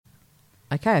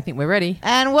Okay, I think we're ready.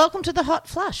 And welcome to The Hot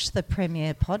Flush, the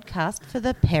premier podcast for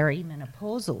the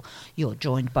perimenopausal. You're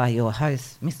joined by your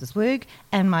host, Mrs. Woog,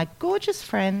 and my gorgeous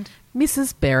friend,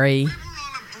 Mrs. Berry. We were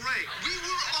on a break. We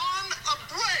were on a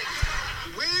break.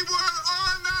 We were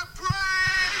on a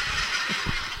break.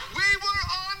 We were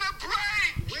on a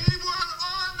break. We were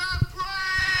on a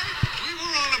break. We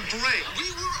were on a break. We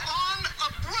were on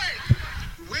a break.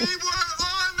 We were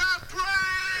on a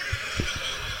break.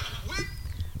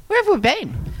 where have we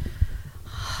been?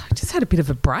 I just had a bit of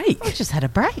a break. We just had a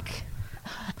break.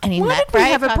 And in Why that did we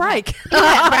break, have a I've break? in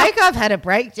that break, I've had a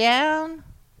breakdown.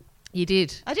 You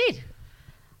did. I did.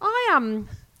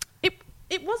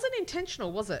 It wasn't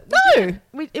intentional, was it? No.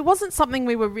 It wasn't something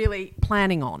we were really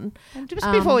planning on. And just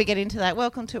before we get into that,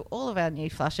 welcome to all of our new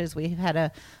flushers. We've had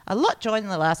a lot join in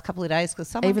the last couple of days because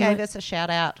someone Even gave though- us a shout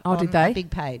out Oh, on did they? a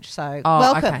big page. So Oh,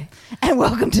 welcome. okay. And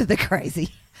welcome to the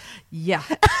crazy. Yeah.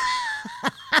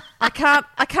 I can't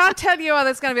tell you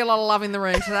there's going to be a lot of love in the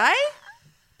room today,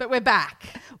 but we're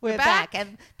back. We're back.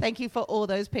 And thank you for all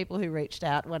those people who reached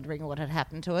out wondering what had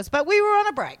happened to us. But we were on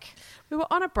a break. We were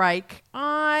on a break.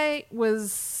 I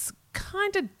was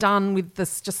kind of done with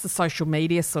just the social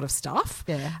media sort of stuff.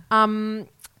 Yeah. And,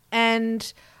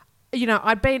 you know,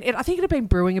 I think it had been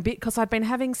brewing a bit because I'd been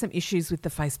having some issues with the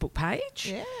Facebook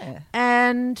page. Yeah.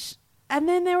 And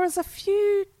then there were just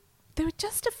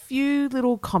a few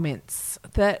little comments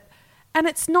and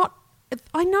it's not,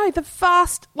 I know the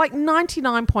vast, like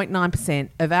 99.9%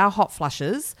 of our hot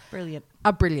flushes Brilliant.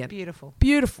 are brilliant. Beautiful.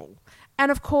 Beautiful.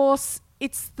 And of course,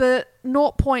 it's the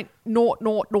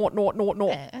 0.0000001.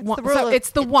 Yeah,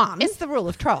 It's the one. It's the rule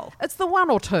of troll. It's the one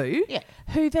or two Yeah.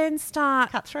 who then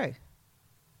start Cut through.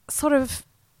 sort of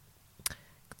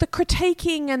the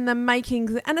critiquing and the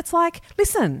making, and it's like,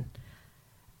 listen,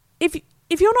 if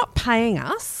you're not paying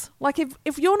us, like if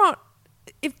we're not,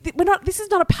 this is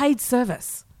not a paid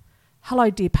service.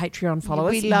 Hello, dear Patreon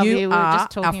followers. We love you. We were are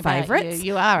just talking our about favourites.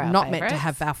 you. You are our not meant to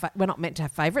favourites. have we're not meant to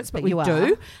have favourites, but we you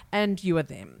do, are. and you are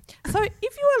them. So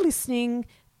if you are listening,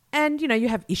 and you know you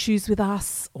have issues with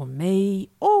us or me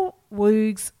or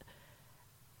Woogs,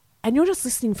 and you're just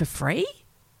listening for free,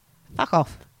 Fuck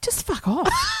off. just fuck off.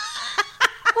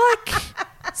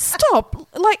 Like, stop.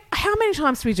 Like, how many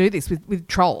times do we do this with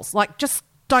trolls? Like, just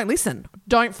don't listen,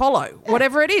 don't follow,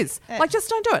 whatever it is. Like, just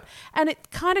don't do it. And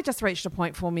it kind of just reached a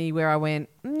point for me where I went,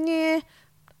 yeah,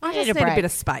 I just need a break. bit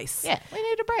of space. Yeah, we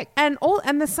need a break. And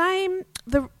the same,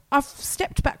 I've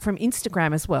stepped back from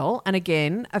Instagram as well. And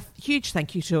again, a huge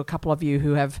thank you to a couple of you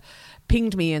who have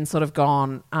pinged me and sort of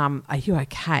gone, are you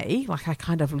okay? Like, I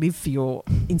kind of live for your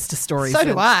Insta stories. So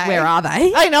do and I. Where are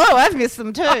they? I know, I've missed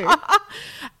them too.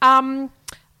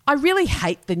 I really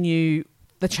hate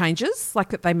the changes like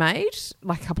that they made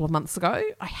like a couple of months ago.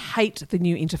 I hate the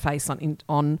new interface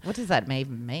on. What does that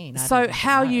even mean? I So don't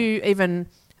how know.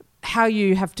 how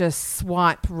you have to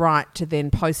swipe right to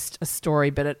then post a story,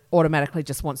 but it automatically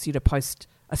just wants you to post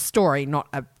a story, not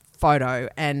a photo,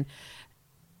 and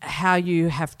how you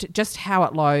have to just how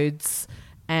it loads.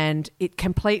 And it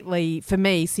completely, for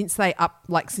me, since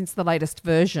the latest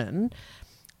version,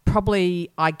 probably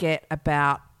I get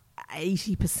about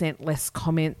 80% less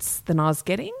comments than I was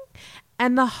getting.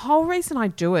 And the whole reason I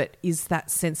do it is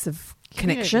that sense of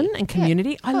connection and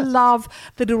community. Yeah, of I course. love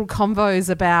the little convos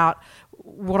about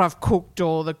what I've cooked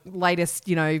or the latest,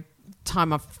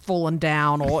 time I've fallen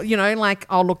down or, like,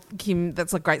 oh, look, Kim,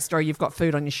 that's a great story. You've got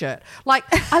food on your shirt. Like,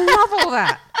 I love all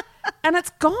that. And it's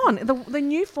gone. The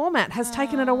new format has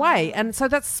taken it away. And so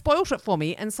that's spoilt it for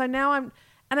me. And so now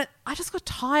I just got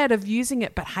tired of using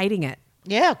it but hating it.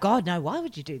 Yeah, God, no, why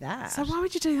would you do that? So why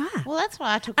would you do that? Well, that's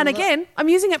why I took And a look. again, I'm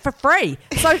using it for free.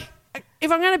 So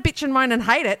if I'm going to bitch and moan and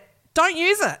hate it, don't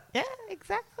use it. Yeah,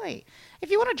 exactly. If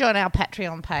you want to join our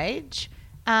Patreon page,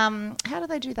 how do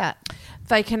they do that?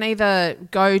 They can either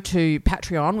go to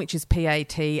Patreon, which is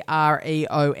Patreon,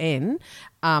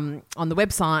 on the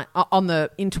website, on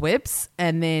the interwebs,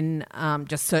 and then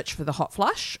just search for The Hot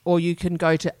Flush, or you can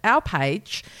go to our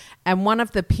page, and one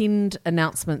of the pinned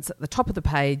announcements at the top of the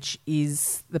page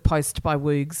is the post by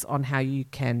Woogs on how you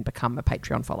can become a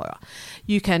Patreon follower.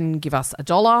 You can give us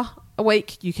 $1 a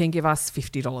week. You can give us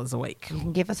 $50 a week. You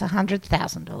can give us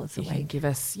 $100,000 a You can week. give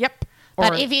us, yep.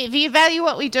 But Or- if you value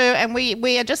what we do, and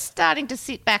we are just starting to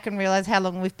sit back and realise how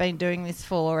long we've been doing this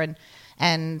for, and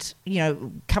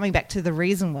coming back to the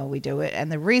reason why we do it,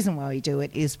 and the reason why we do it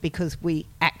is because we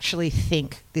actually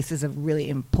think this is a really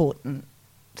important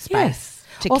space Yes.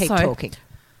 to Also, keep talking.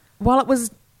 While it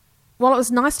was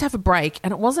nice to have a break,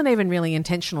 and it wasn't even really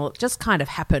intentional, it just kind of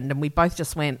happened, and we both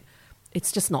just went,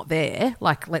 it's just not there.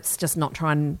 Like, let's just not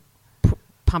try and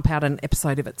pump out an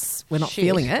episode if we're not Shit.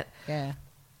 feeling it. Yeah.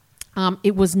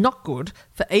 It was not good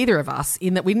for either of us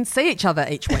in that we didn't see each other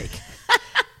each week.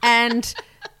 And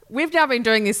we've now been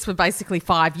doing this for basically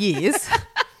 5 years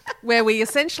where we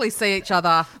essentially see each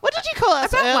other. What did you call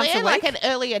us About once earlier? a Like week. an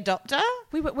early adopter?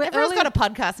 We're Everyone's early- got a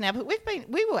podcast now, but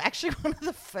we were actually one of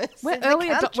the first. We're in the early,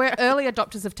 country. we're early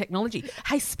adopters of technology.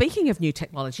 Hey, speaking of new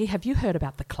technology, have you heard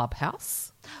about the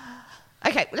Clubhouse?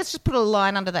 Okay, let's just put a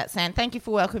line under that, Sam. Thank you for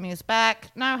welcoming us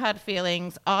back. No hard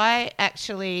feelings. I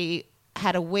actually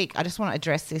had a week. I just want to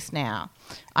address this now.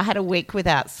 I had a week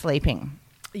without sleeping.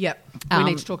 Yep. We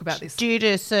need to talk about this. Due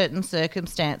to certain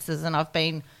circumstances, and I've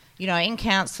been, in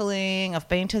counselling.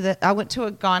 I went to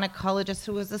a gynecologist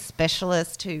who was a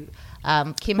specialist who,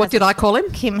 Kim. What did I call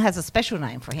him? Kim has a special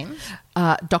name for him.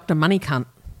 Dr. Money Cunt.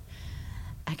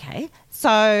 Okay.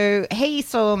 So he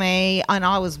saw me and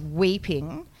I was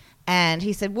weeping and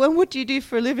he said, well, what do you do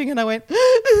for a living? And I went,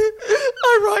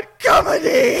 I write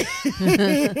comedy.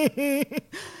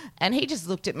 And he just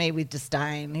looked at me with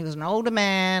disdain. He was an older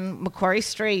man, Macquarie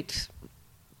Street.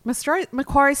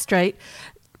 Macquarie Street.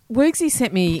 Worgsy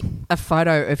sent me a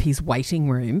photo of his waiting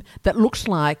room that looked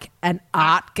like an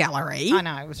art gallery. I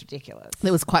know, it was ridiculous. It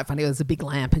was quite funny. There was a big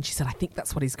lamp, and she said, I think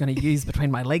that's what he's going to use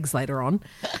between my legs later on.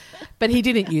 But he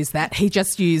didn't use that. He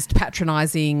just used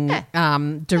patronising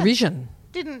derision.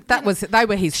 They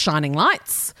were his shining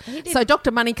lights. So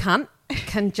Dr. Money Cunt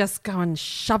can just go and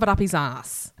shove it up his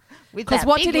ass. Because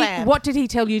what did he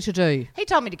tell you to do? He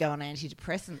told me to go on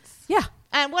antidepressants. Yeah.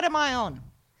 And what am I on?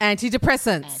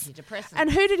 Antidepressants. And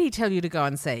who did he tell you to go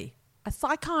and see? A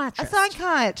psychiatrist. A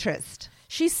psychiatrist.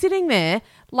 She's sitting there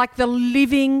like the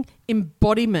living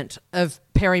embodiment of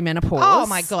perimenopause. Oh,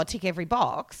 my God, tick every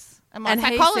box. And my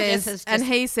psychologist has just...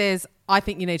 he says, I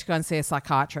think you need to go and see a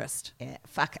psychiatrist. Yeah,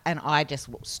 fuck. And I just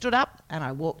stood up and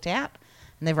I walked out.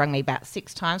 And they've rung me about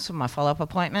 6 times for my follow-up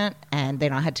appointment. And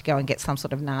then I had to go and get some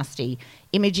sort of nasty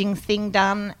imaging thing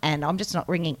done. And I'm just not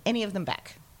ringing any of them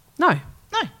back. No.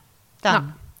 Done.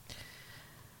 No.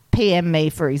 PM me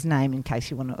for his name in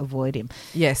case you want to avoid him.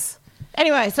 Yes.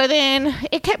 Anyway, so then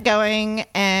it kept going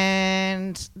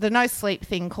and the no sleep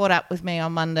thing caught up with me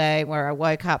on Monday where I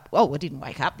woke up. Well, I didn't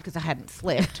wake up because I hadn't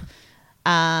slept.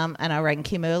 And I rang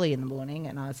Kim early in the morning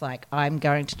and I was like, I'm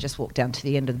going to just walk down to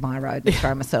the end of my road and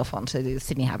throw myself onto the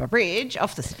Sydney Harbour Bridge,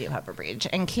 off the Sydney Harbour Bridge.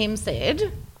 And Kim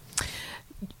said...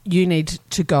 You need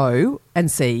to go and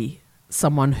see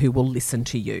someone who will listen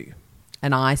to you.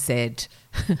 And I said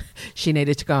she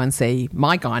needed to go and see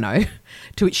my gyno,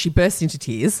 to which she burst into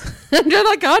tears. And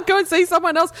I can't go and see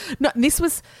someone else. No, this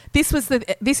is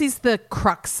the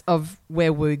crux of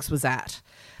where Woogs was at.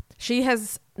 She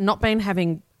has not been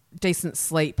having decent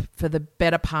sleep for the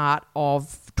better part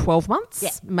of 12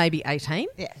 months, maybe 18.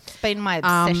 Yeah, it's been my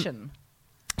obsession.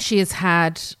 She has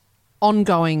had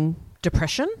ongoing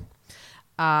depression.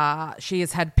 She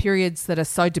has had periods that are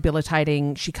so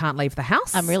debilitating she can't leave the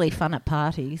house. I'm really fun at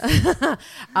parties.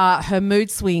 Her mood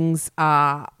swings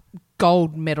are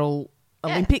gold medal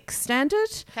Olympic standard.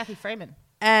 Kathy Freeman.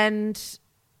 And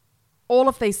all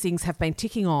of these things have been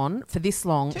ticking on for this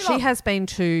long. Too long. She has been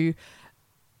to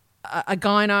a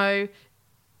gyno.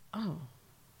 Oh,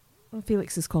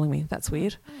 Felix is calling me. That's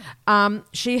weird.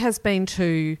 She has been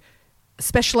to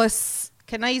specialists.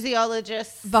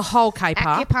 Kinesiologists, the whole caper,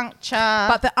 acupuncture,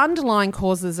 but the underlying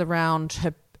causes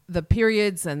around the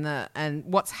periods and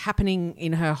what's happening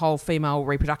in her whole female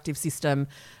reproductive system,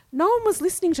 no one was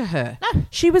listening to her. No.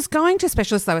 She was going to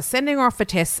specialists, they were sending her off for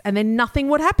tests, and then nothing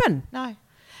would happen. No.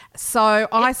 So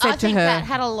I said to her, that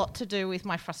had a lot to do with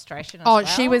my frustration. As well.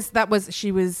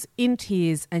 she was in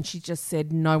tears, and she just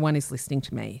said, "No one is listening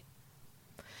to me."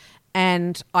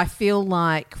 And I feel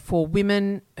like for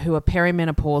women who are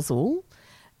perimenopausal,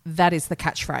 that is the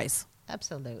catchphrase.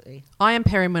 Absolutely. I am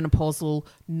perimenopausal.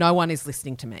 No one is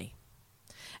listening to me.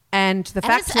 And the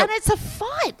fact and it's a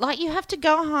fight. Like you have to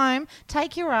go home,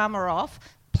 take your armour off,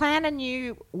 plan a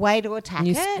new way to attack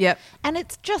it. Yep. And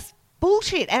it's just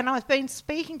bullshit. And I've been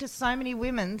speaking to so many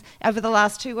women over the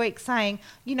last 2 weeks saying,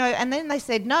 and then they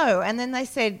said no. And then they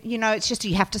said, it's just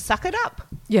you have to suck it up.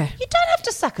 Yeah. You don't have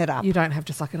to suck it up. You don't have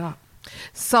to suck it up.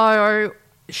 So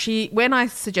when I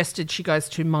suggested she goes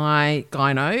to my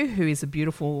gyno, who is a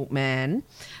beautiful man,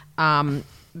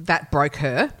 that broke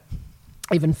her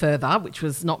even further, which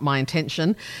was not my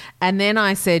intention. And then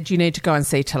I said, you need to go and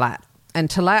see Talat. And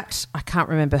Talat, I can't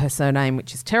remember her surname,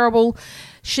 which is terrible.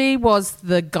 She was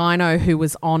the gyno who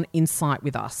was on Insight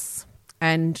with us.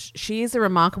 And she is a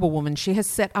remarkable woman. She has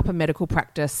set up a medical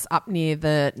practice up near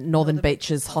the Northern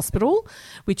Beaches Hospital,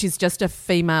 which is just a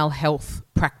female health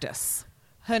practice.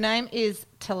 Her name is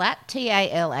Talat,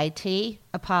 T-A-L-A-T,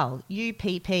 Uppal,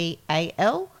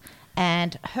 U-P-P-A-L.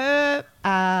 And her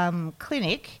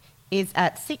clinic is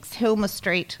at 6 Hilmer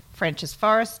Street, Frenchs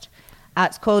Forest.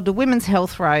 It's called the Women's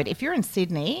Health Road. If you're in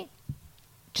Sydney,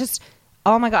 just,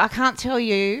 oh my God, I can't tell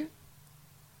you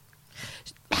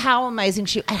how amazing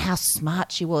she and how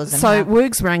smart she was. And So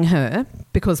Woogs rang her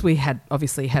because we had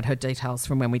obviously had her details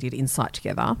from when we did Insight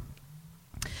together.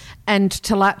 And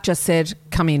Talat just said,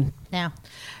 come in. now,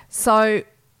 So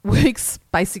Woogs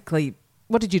basically,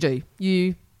 what did you do?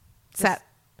 You sat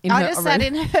in her I just room? sat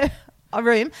in her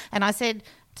room and I said,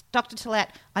 Dr. Talat,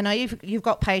 I know you've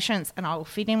got patients and I will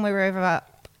fit in wherever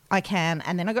I can.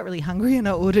 And then I got really hungry and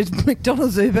I ordered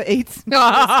McDonald's Uber Eats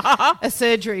a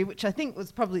surgery, which I think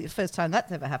was probably the first time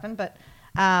that's ever happened. But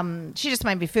she just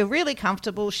made me feel really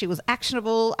comfortable. She was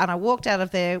actionable, and I walked out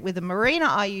of there with a Mirena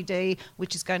IUD,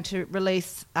 which is going to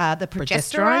release the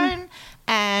progesterone,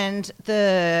 and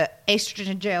the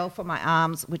estrogen gel for my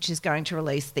arms, which is going to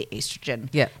release the estrogen.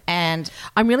 Yeah. And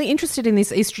I'm really interested in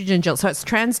this estrogen gel. So it's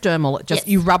transdermal. It just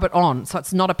Yes. you rub it on. So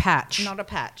it's not a patch. not a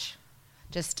patch.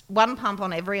 Just one pump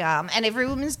on every arm, and every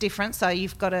woman's different, so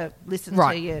you've got to listen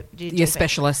Right. to your Your GP.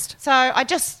 specialist. So I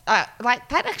just like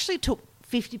that actually took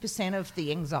 50% of the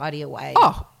anxiety away.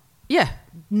 Oh, yeah.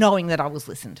 Knowing that I was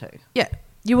listened to. Yeah.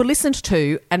 You were listened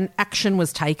to and action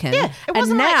was taken. Yeah, it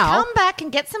wasn't and like now, come back and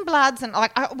get some bloods and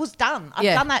like I was done. I've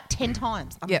Yeah. done that 10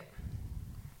 times. Yep.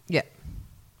 Yep.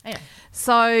 Yeah.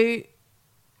 So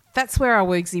that's where our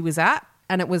Woogsy was at,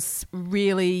 and it was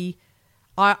really,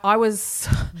 I was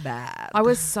Bad. I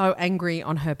was so angry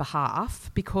on her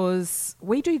behalf because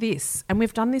we do this and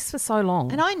we've done this for so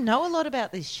long, And I know a lot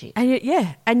about this shit.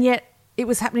 and yet it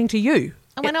was happening to you.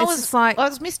 And when It's I was just like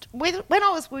when I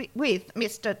was with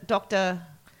Mr. Dr.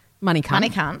 money cunt. Money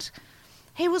Cunt,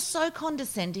 he was so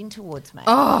condescending towards me.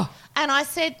 Oh. And I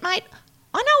said, mate,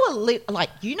 I know like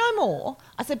you know more.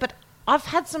 I said, but I've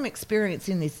had some experience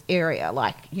in this area.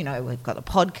 Like, you know, we've got a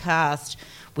podcast,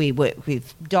 we work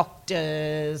with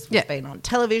doctors, we've Yeah. been on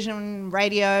television,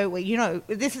 radio. You know,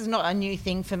 this is not a new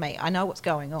thing for me. I know what's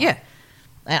going on. Yeah.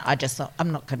 And I just thought,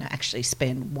 I'm not going to actually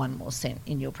spend one more cent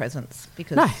in your presence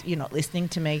because No. you're not listening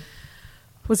to me.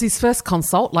 Was his first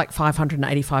consult like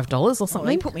 $585 or Well, something?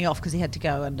 he put me off because he had to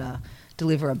go and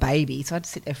deliver a baby. So I had to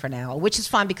sit there for an hour, which is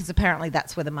fine because apparently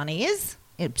that's where the money is.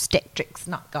 Obstetrics,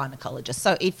 not gynecologist.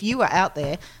 So if you are out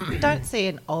there, don't see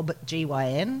an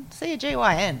OB-GYN, see a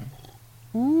GYN.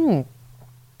 Mm.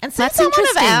 And see That's someone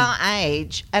interesting. of our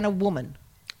age and a woman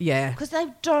Yeah. because they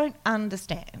don't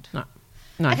understand. No.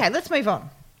 No. Okay, let's move on.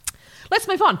 Let's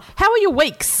move on. How are your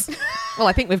weeks? Well,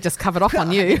 I think we've just covered off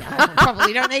on you. I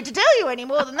probably don't need to tell you any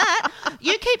more than that.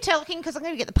 You keep talking because I'm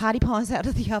going to get the party pies out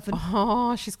of the oven.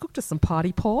 Oh, she's cooked us some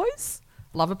party pies.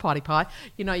 Love a party pie.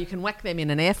 You know, you can whack them in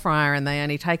an air fryer and they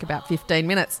only take about 15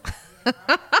 minutes.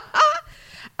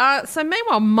 So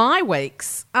meanwhile, my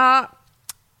weeks, I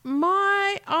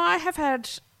have had,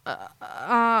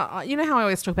 you know how I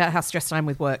always talk about how stressed I am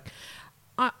with work.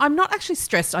 I'm not actually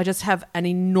stressed. I just have an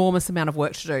enormous amount of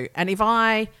work to do. And if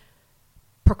I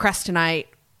procrastinate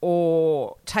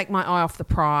or take my eye off the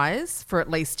prize for at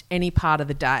least any part of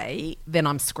the day, then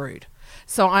I'm screwed.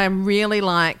 So I am really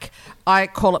like, I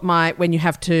call it when you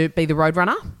have to be the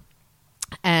roadrunner.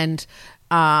 And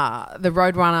the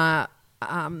roadrunner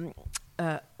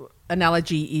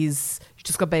analogy is you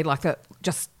just got to be like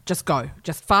just go.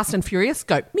 Just fast and furious,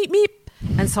 go, meep, meep.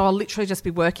 And so I'll literally just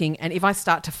be working. And if I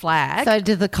start to flag... So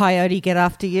did the coyote get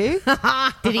after you?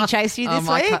 Did he chase you this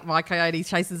week? my coyote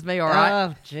chases me, all right.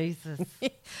 Oh, Jesus.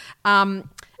 And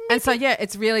so, yeah,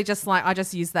 it's really just like I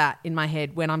just use that in my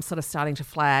head when I'm sort of starting to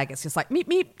flag. It's just like, meep,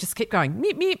 meep, just keep going,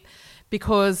 meep, meep,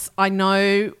 because I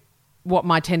know what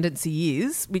my tendency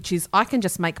is, which is I can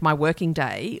just make my working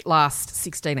day last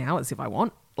 16 hours if I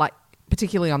want, like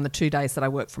particularly on the 2 days that I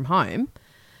work from home,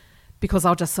 because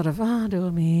I'll just sort of, do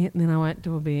a bit, and then I won't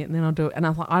do a bit, and then I'll do it. And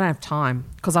I'm like, I don't have time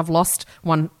because I've lost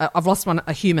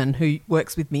a human who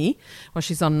works with me while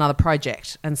she's on another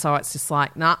project. And so it's just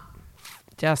like, nah,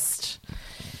 just...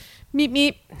 meep,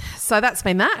 meep. So that's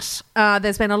been that.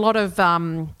 There's been a lot of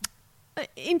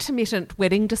intermittent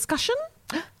wedding discussion.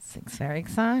 It's very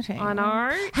exciting. I know.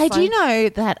 Hey, So- do you know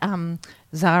that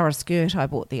Zara skirt I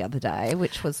bought the other day,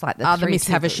 which was like the the Miss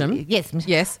Havisham? Yes.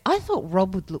 Yes. I thought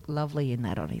Rob would look lovely in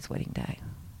that on his wedding day.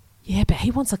 Yeah, but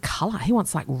he wants a colour. He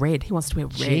wants like red. He wants to wear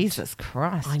red. Jesus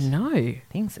Christ. I know.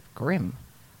 Things are grim.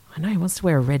 I know. He wants to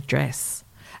wear a red dress.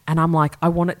 And I'm like, I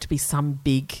want it to be some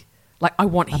big, like I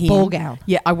want him. ball gown.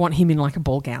 Yeah, I want him in like a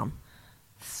ball gown.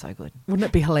 So good. Wouldn't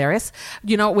it be hilarious?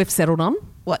 You know what we've settled on?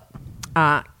 What?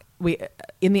 We're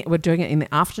doing it in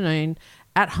the afternoon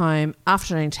at home,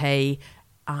 afternoon tea,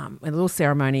 a little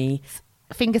ceremony.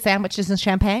 Finger sandwiches and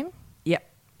champagne? Yep.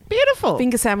 Beautiful.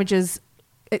 Finger sandwiches.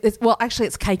 Actually,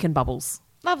 it's cake and bubbles.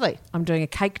 Lovely. I'm doing a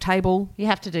cake table. You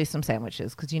have to do some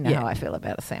sandwiches because you know Yeah. how I feel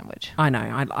about a sandwich. I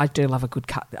know. I do love a good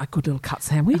little cut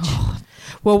sandwich.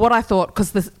 Well, what I thought,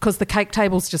 because the cake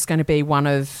table's just going to be one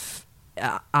of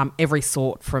every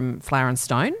sort from Flower and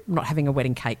Stone. I'm not having a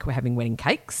wedding cake. We're having wedding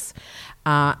cakes.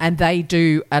 And they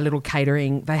do a little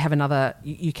catering. They have another,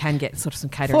 you can get sort of some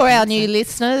catering. For our new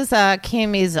listeners,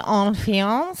 Kim is en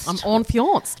fiancé. I'm en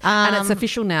fiancé. And it's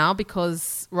official now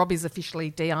because Robbie's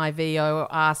officially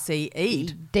DIVORCE'd.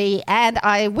 And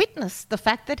I witnessed the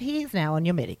fact that he is now on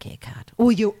your Medicare card.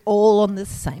 Or you're all on the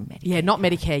same Medicare. Yeah, not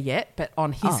Medicare yet, but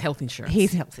on his health insurance.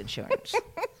 His health insurance.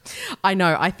 I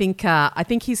know. I think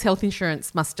his health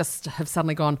insurance must just have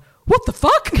suddenly gone, what the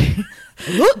fuck?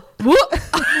 what?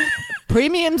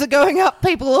 Premiums are going up,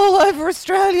 people all over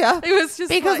Australia. It was just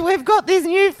because like- we've got this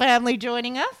new family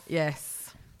joining us.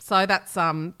 Yes. So that's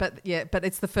but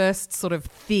it's the first sort of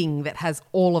thing that has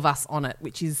all of us on it,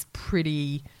 which is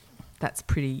pretty nice.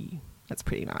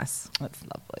 That's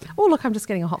lovely. Oh, look, I'm just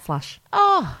getting a hot flush.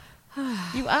 Oh,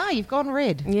 you are. You've gone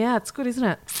red. Yeah, it's good, isn't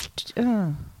it?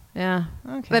 Oh, Yeah.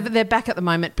 Okay. They're back at the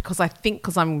moment because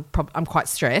I'm quite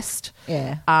stressed.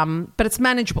 yeah. But it's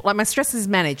manageable. Like my stress is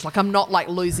managed. Like I'm not like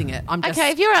losing it. I'm just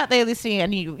Okay, if you're out there listening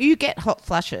and you get hot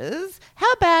flushes,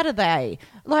 how bad are they?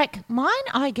 Like mine,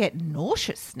 I get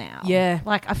nauseous now. Yeah.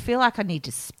 Like I feel like I need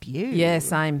to spew. Yeah,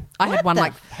 same. I What had one the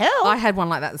like hell? I had one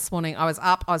like that this morning. I was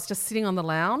up. I was just sitting on the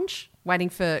lounge waiting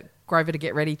for Grover to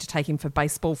get ready to take him for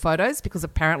baseball photos because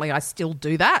apparently I still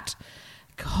do that.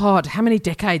 God, how many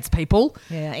decades, people?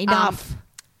 Yeah, enough.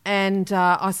 And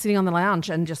I was sitting on the lounge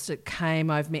and just it came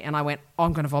over me and I went, oh,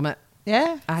 I'm going to vomit.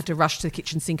 Yeah. I had to rush to the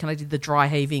kitchen sink and I did the dry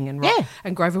heaving and Yeah.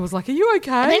 and Grover was like, are you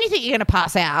okay? And then you think you're going to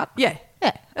pass out. yeah.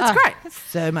 Yeah. It's great. It's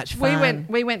so much fun.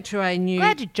 We went to a new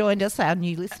Glad you joined us, our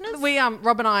new listeners.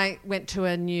 Rob and I went to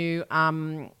a new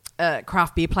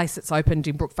craft beer place that's opened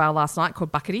in Brookvale last night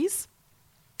called Bucketies.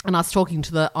 And I was talking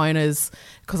to the owners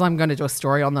because I'm going to do a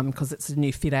story on them because it's a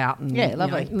new fit out and Yeah,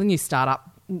 lovely. the new startup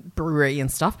brewery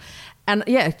and stuff. And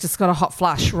yeah, it just got a hot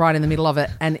flush right in the middle of it.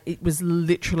 And it was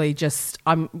literally just,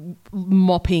 I'm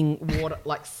mopping water,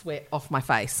 like sweat off my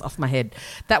face, off my head.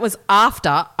 That was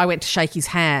after I went to shake his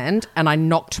hand and I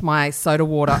knocked my soda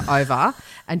water over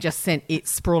and just sent it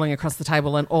sprawling across the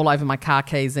table and all over my car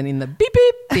keys and in the beep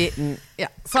beep bit. And yeah,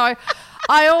 so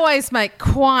I always make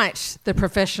quite the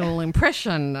professional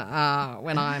impression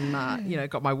when I'm,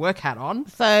 got my work hat on.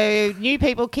 So, new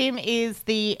people, Kim is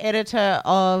the editor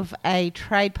of a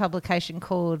trade publication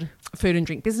called Food and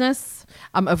Drink Business,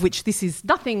 of which this is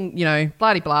nothing,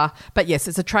 blah-de-blah. But yes,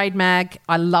 it's a trade mag.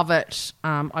 I love it.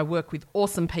 I work with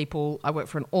awesome people. I work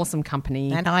for an awesome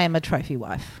company. And I am a trophy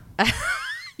wife.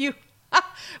 You,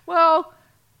 well,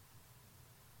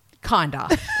 kinda.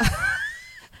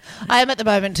 I am at the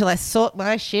moment until I sort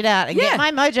my shit out and Yeah. get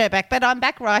my mojo back. But I'm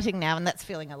back writing now and that's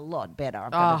feeling a lot better,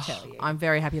 I've got to tell you. I'm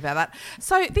very happy about that.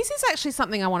 So this is actually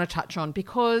something I want to touch on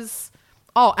because...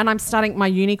 Oh, and I'm starting. My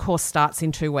uni course starts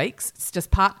in 2 weeks. It's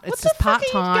just part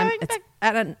time.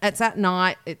 It's at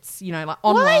night. It's like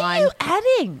online. Why are you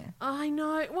adding? I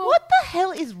know. Well, What the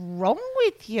hell is wrong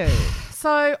with you?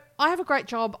 So I have a great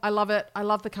job. I love it. I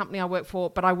love the company I work for,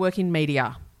 but I work in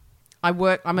media. I'm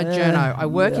a journo. I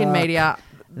work in media.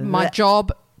 My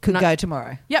job Could go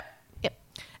tomorrow. Yep. Yep.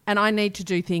 And I need to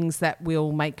do things that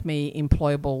will make me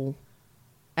employable.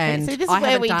 And See, this is I where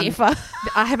haven't we done- differ.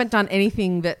 I haven't done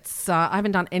anything that's. I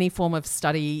haven't done any form of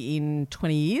study in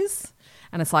 20 years,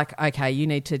 and it's like, okay, you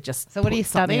need to just. So what are put you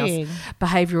something else. studying?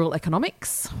 Behavioural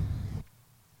economics.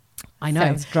 I know.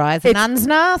 Sounds dry as an nun's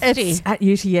nasty. It's at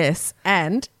UTS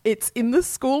and it's in the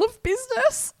School of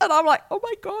Business, and I'm like, oh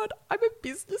my god, I'm a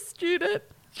business student.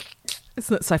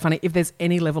 Isn't it so funny? If there's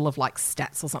any level of like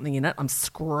stats or something in it, I'm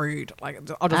screwed. Like,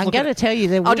 I'll just I'm look going at to tell you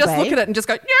there will I'll just be. look at it and just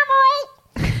go,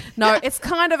 numeral. No, it's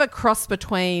kind of a cross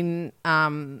between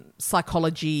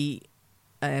psychology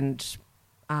and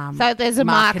So there's a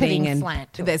marketing and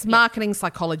slant to it. there's Yeah. marketing,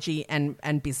 psychology,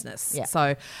 and business. Yeah.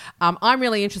 So I'm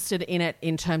really interested in it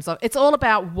in terms of it's all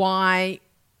about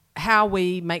how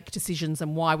we make decisions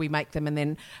and why we make them, and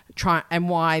then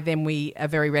why then we are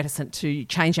very reticent to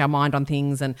change our mind on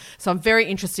things. And so I'm very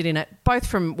interested in it, both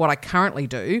from what I currently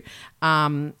do,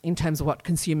 in terms of what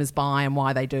consumers buy and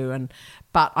why they do,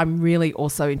 but I'm really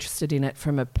also interested in it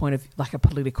from a point of like a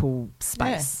political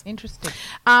space. Yeah, interesting.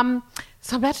 So I'm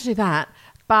about to do that,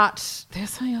 but there's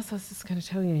something else I was just going to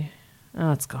tell you.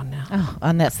 Oh, it's gone now. Oh,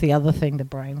 and that's the other thing, the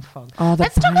brain fog. Oh, the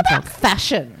Let's talk brain about fog.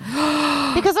 fashion.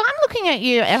 Because I'm looking at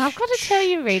you and I've got to tell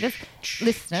you, readers,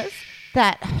 listeners,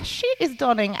 that she is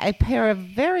donning a pair of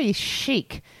very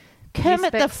chic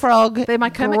Kermit the specs. Frog They're my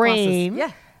Kermit green.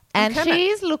 glasses. Yeah. And I'm Kermit.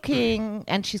 she's looking,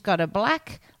 and she's got a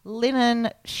black linen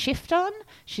shift on.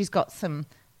 She's got some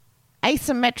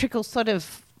asymmetrical sort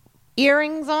of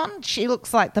earrings on. She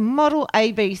looks like the model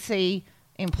ABC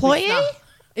employee.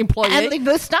 And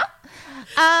listener.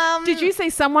 Did you see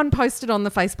someone posted on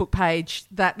the Facebook page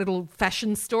that little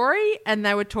fashion story, and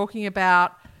they were talking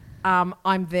about I'm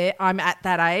at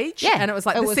that age, Yeah, and it was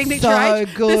like it the was signature so age,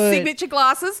 the good. signature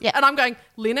glasses, Yeah. and I'm going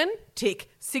linen, tick,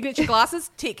 signature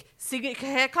glasses, tick, signature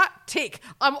haircut, tick.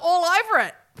 I'm all over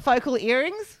it. Focal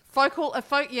earrings. Yes,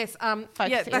 Focus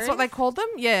yeah, that's what they earrings? called them.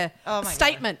 Yeah, Oh my God.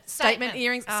 statement Statement.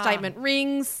 earrings, Oh. statement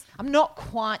rings. I'm not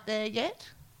quite there yet.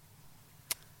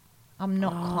 I'm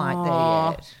not quite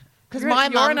there yet. Because my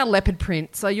you're mum... in a leopard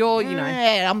print, so you're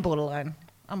Yeah, I'm borderline.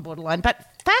 But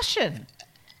fashion.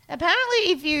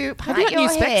 Apparently, if you you part got your new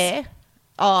specs? hair...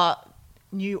 Oh,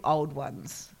 new old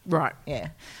ones. right. Yeah.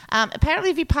 Apparently,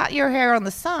 if you part your hair on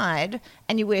the side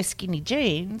and you wear skinny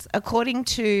jeans, according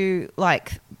to,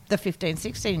 like, the 15,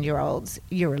 16-year-olds,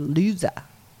 you're a loser.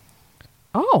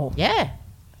 Oh, Yeah.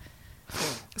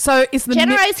 so is the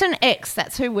Generation X,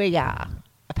 that's who we are.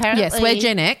 Apparently, yes, we're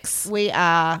Gen X. we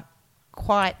are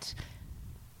quite...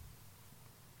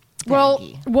 Well,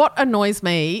 baggy. what annoys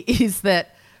me is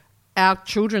that our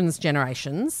children's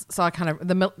generations, so I kind of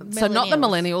so not the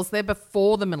millennials, they're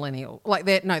before the millennial. Like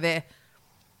they're.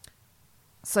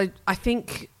 So I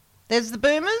think There's the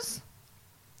boomers.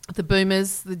 the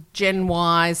boomers, the Gen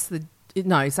Ys,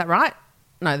 is that right?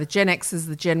 No, the Gen X's,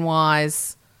 the Gen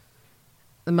Ys,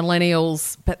 the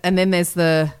millennials, and then there's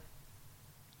the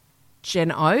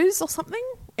Gen O's or something.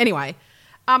 Anyway,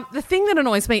 the thing that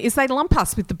annoys me is they lump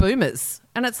us with the boomers,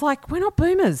 and it's like we're not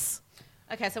boomers.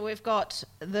 Okay, so we've got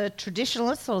the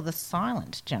traditionalists or the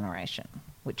silent generation,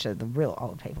 which are the real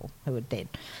old people who are dead.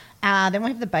 Then we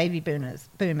have the baby boomers.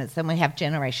 Then we have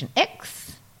Generation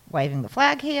X, waving the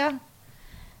flag here.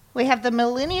 We have the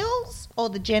millennials or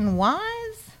the Gen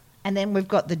Ys. And then we've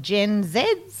got the Gen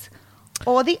Zs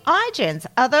or the iGens.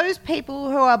 Are those people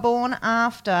who are born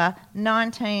after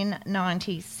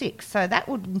 1996? So that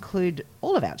would include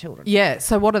all of our children. Yeah.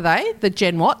 So what are they? The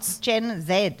Gen what's? Gen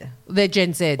Z They're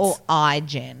Gen Zs. or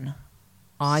iGen.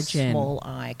 iGen. Small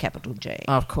I, capital G.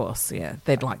 Of course, yeah.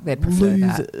 They'd prefer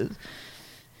that.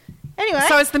 Anyway.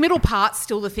 So is the middle part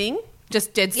still the thing?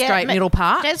 Just dead straight middle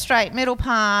part? Dead straight middle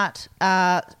part.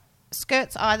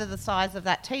 Skirts either the size of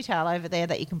that tea towel over there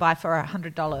that you can buy for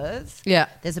 $100. Yeah.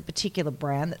 There's a particular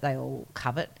brand that they all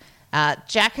covet.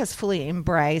 Jack has fully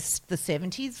embraced the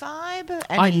 70s vibe.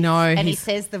 And I know, And he he's-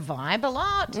 says the vibe a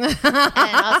lot. And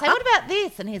I'll say, what about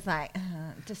this? And he's like,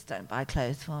 just don't buy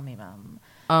clothes for me, Mum.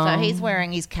 So he's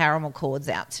wearing his caramel cords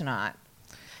out tonight.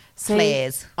 See,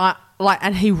 Flares.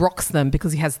 And he rocks them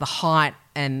because he has the height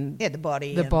and Yeah, the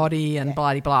body. and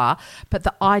blah de blah. But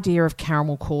the idea of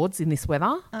caramel cords in this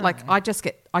weather, I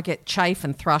get chafe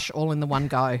and thrush all in the one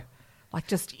go. Like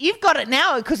just You've got it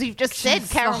now because you've just said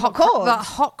the caramel hot, cords. the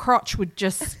hot crotch would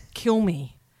just kill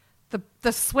me.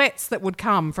 The sweats that would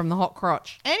come from the hot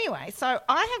crotch. Anyway, so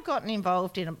I have gotten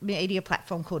involved in a media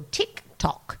platform called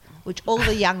TikTok, which all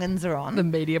the young'uns are on. The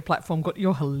media platform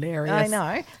you're hilarious.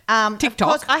 I know. TikTok?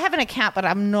 Of course, I have an account, but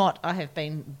I have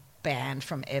been banned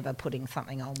from ever putting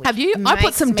something on. Which Have you? I put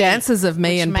makes some dances of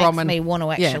me which and makes Bronwyn. me want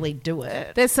to Yeah. actually do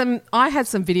it. I had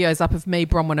some videos up of me,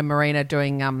 Bronwyn and Marina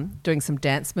doing some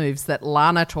dance moves that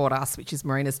Lana taught us, which is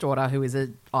Marina's daughter, who is a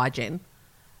iGen.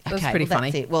 That was pretty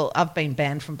funny. That's it. Well, I've been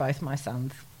banned from both my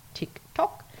sons'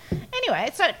 TikTok.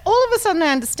 Anyway, so all of a sudden I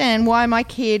understand why my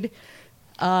kid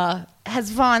has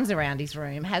vines around his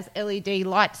room, has LED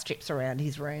light strips around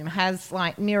his room, has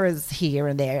like mirrors here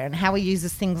and there, and how he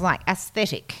uses things like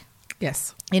aesthetic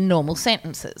Yes. in normal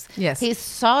sentences. Yes. He's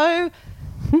so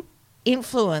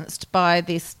influenced by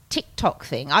this TikTok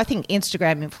thing. I think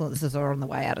Instagram influencers are on the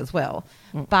way out as well.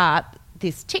 But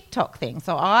this TikTok thing.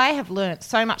 So I have learnt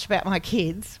so much about my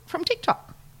kids from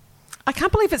TikTok. I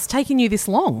can't believe it's taken you this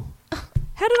long.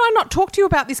 How did I not talk to you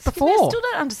about this I before? still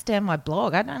don't understand my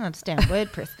blog. I don't understand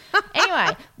WordPress.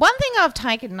 Anyway, one thing I've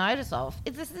taken notice of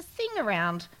is there's this thing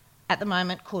around at the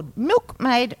moment called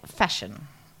milkmaid fashion.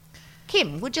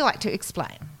 Kim, would you like to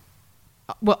explain?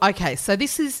 Well, okay, so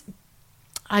this is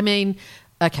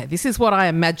what I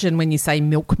imagine when you say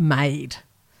milkmaid.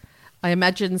 I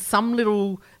imagine some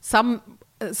little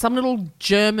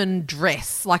German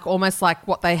dress, like almost like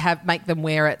what they make them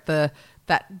wear at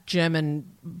that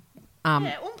German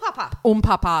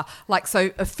Umpapa, like so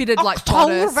fitted like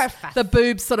bodice, the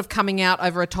boobs sort of coming out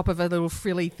over a top of a little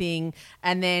frilly thing,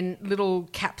 and then little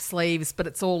cap sleeves, but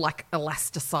it's all like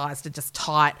elasticized and just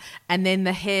tight, and then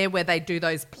the hair where they do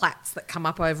those plaits that come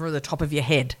up over the top of your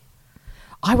head.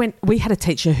 We had a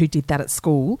teacher who did that at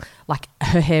school. Like,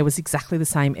 her hair was exactly the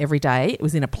same every day. It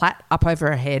was in a plait up over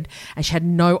her head, and she had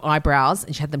no eyebrows,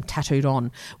 and she had them tattooed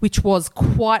on, which was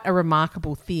quite a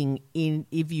remarkable thing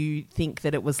if you think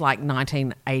that it was like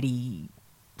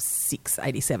 1986,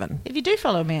 87. If you do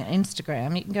follow me on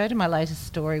Instagram, you can go to my latest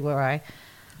story where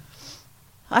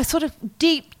I sort of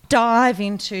deep dive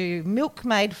into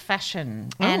milkmaid fashion,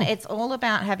 and it's all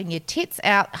about having your tits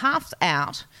out, halves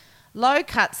out, low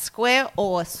cut square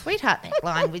or sweetheart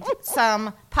neckline with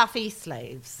some puffy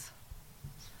sleeves.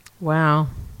 Wow.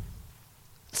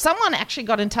 Someone actually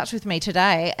got in touch with me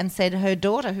today and said her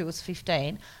daughter, who was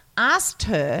 15, asked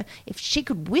her if she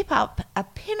could whip up a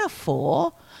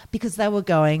pinafore because they were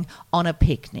going on a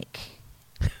picnic.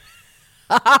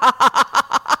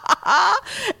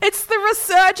 It's the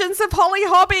resurgence of Holly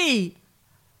Hobby.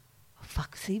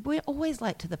 Fuck, see, we're always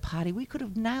late to the party. We could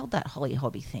have nailed that Holly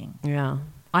Hobby thing. Yeah.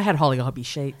 I had Holly Hobby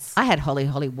sheets. I had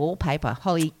Holly wallpaper,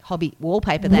 Holly Hobby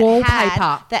wallpaper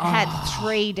Wallpaper. that had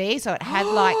 3D, so it had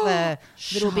like the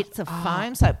little bits of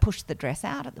foam, so it pushed the dress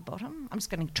out at the bottom. I'm just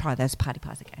going to try those party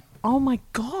pies again. Oh my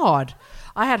God.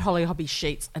 I had Holly Hobby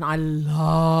sheets and I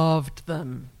loved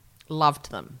them. Loved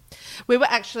them. We were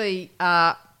actually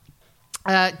a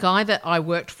guy that I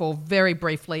worked for very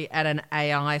briefly at an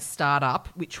AI startup,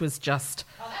 which was just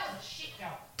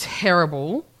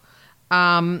terrible.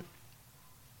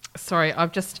 Sorry,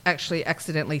 I've just actually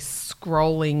accidentally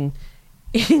scrolling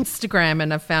Instagram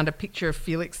and I've found a picture of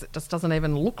Felix that just doesn't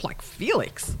even look like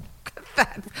Felix.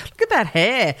 Look at that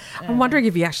hair. I'm wondering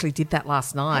if he actually did that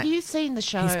last night. Have you seen the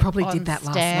show? He's probably on did that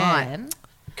last Stan? night.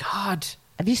 God.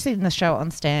 Have you seen the show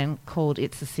on Stan called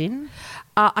It's a Sin?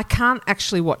 I can't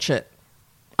actually watch it.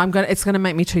 It's going to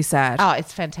make me too sad. Oh,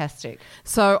 it's fantastic.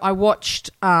 So I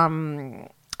watched. No,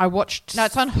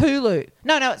 it's on Hulu.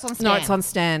 No, it's on Stan. No, it's on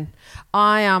Stan.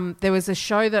 There was a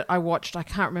show that I watched. I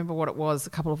can't remember what it was. A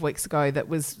couple of weeks ago that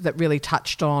really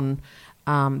touched on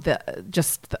because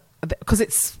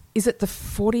is it the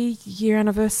 40-year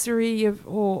anniversary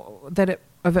of it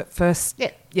first?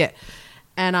 Yeah,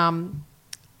 and I'm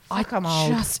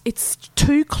old. It's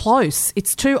too close.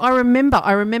 I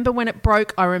remember when it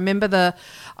broke. I remember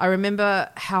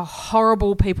how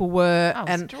horrible people were. Oh,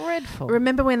 and it's dreadful. I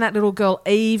remember when that little girl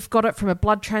Eve got it from a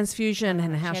blood transfusion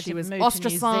and how had she to was move to New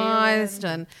ostracised.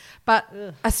 But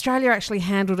Australia actually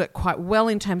handled it quite well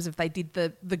in terms of they did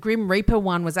the Grim Reaper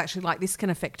one was actually like, this can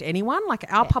affect anyone. Like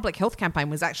our public health campaign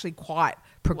was actually quite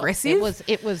progressive.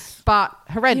 It was but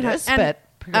horrendous, but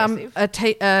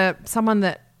progressive. Someone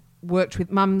that worked with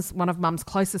one of Mum's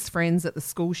closest friends at the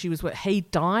school she was with, he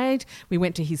died. We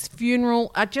went to his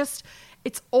funeral.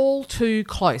 It's all too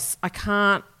close. I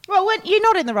can't. Well, when you're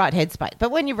not in the right headspace, but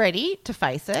when you're ready to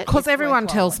face it, because everyone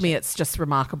tells me it's just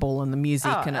remarkable and the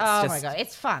music and it's just. Oh my God,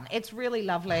 it's fun. It's really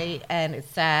lovely and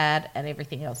it's sad and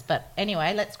everything else. But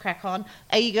anyway, let's crack on.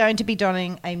 Are you going to be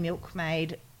donning a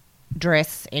milkmaid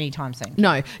dress anytime soon?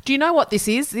 No. Do you know what this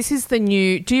is? This is the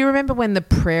new. Do you remember when the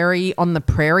prairie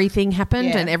thing happened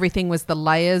and everything was the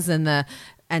layers and the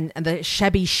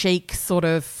shabby chic sort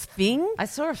of thing? I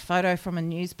saw a photo from a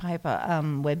newspaper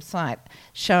website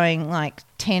showing like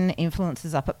 10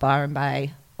 influencers up at Byron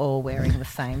Bay all wearing the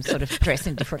same sort of dress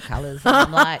in different colours. And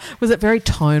I'm like, was it very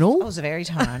tonal? It was very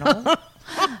tonal.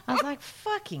 I was like,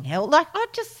 fucking hell! This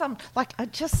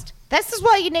is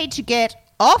why you need to get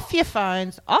off your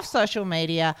phones, off social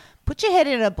media, put your head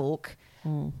in a book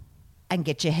and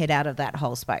get your head out of that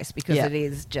whole space because it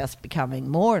is just becoming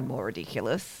more and more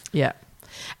ridiculous. Yeah.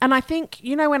 And I think,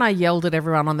 when I yelled at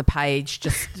everyone on the page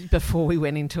just before we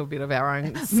went into a bit of our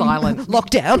own silent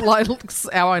lockdown,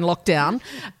 our own lockdown,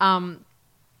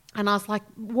 and I was like,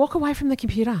 walk away from the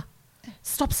computer.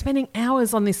 Stop spending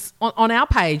hours on this, on our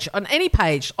page, on any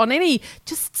page,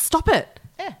 just stop it.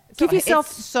 Yeah, give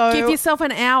yourself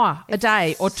an hour a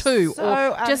day or two,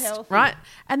 or just unhealthy. Right.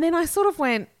 And then I sort of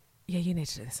went, yeah, you need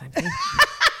to do the same thing.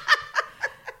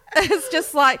 It's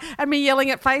just like, and me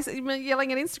yelling at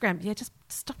Instagram. Yeah, just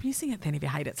stop using it then if you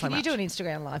hate it so much. Can you do an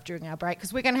Instagram live during our break?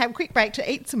 Because we're going to have a quick break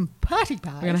to eat some party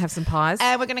pies. We're going to have some pies.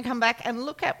 And we're going to come back and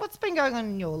look at what's been going on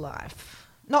in your life.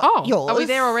 Not yours. Are we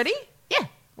there already? Yeah,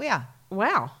 we are.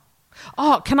 Wow.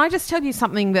 Oh, can I just tell you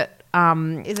something that...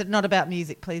 Is it not about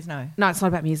music? Please no. No, it's not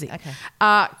about music. Okay.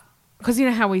 Because you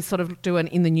know how we sort of do it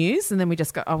in the news and then we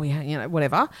just go,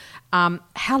 whatever.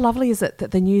 How lovely is it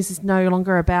that the news is no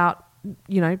longer about,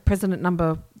 president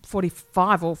number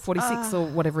 45 or 46 or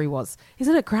whatever he was.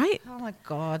 Isn't it great? Oh my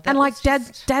God! And like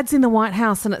dad's in the White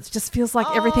House, and it just feels like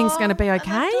everything's going to be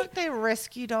okay. And they took their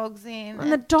rescue dogs in,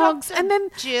 And the dogs, Dr. and then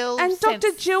Jill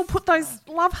Dr. Jill put those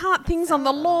love heart things on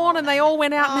the lawn, and they all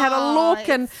went out and had a look.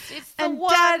 And it's the and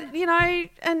one. Dad,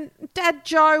 and Dad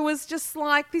Joe was just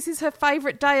like, this is her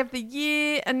favourite day of the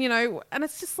year, and and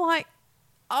it's just like,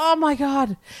 oh my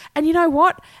God! And you know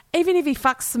what? Even if he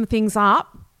fucks some things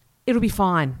up, it'll be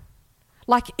fine.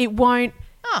 Like it won't.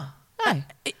 Oh no.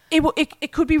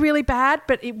 It could be really bad,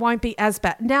 but it won't be as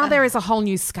bad. Now there is a whole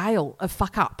new scale of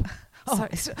fuck up.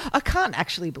 So I can't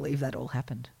actually believe that all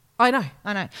happened. I know.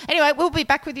 Anyway, we'll be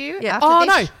back with you. Yeah. After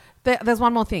this. No. There's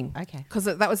one more thing. Okay. Because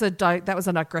that was a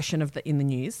digression of in the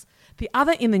news. The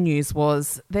other in the news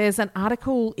was there's an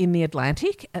article in the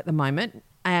Atlantic at the moment,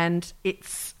 and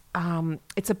it's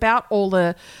about all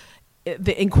the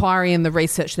inquiry and the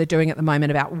research they're doing at the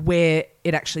moment about where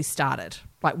it actually started,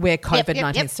 like where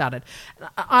COVID-19 started.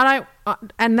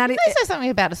 And that Did they say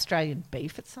something about Australian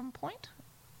beef at some point?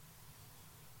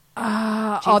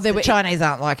 the Chinese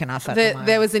aren't liking us at the moment.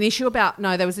 There was an issue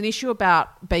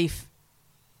about beef,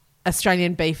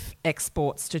 Australian beef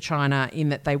exports to China, in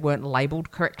that they weren't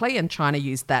labelled correctly, and China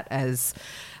used that as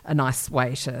a nice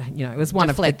way to, it was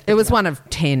one of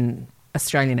 10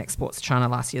 Australian exports to China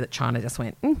last year that China just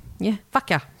went, yeah, fuck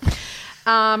yeah.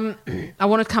 I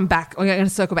want to come back. I'm going to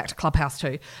circle back to Clubhouse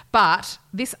too. But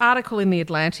this article in The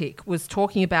Atlantic was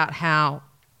talking about how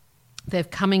they're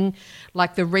coming,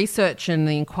 like the research and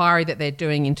the inquiry that they're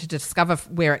doing into to discover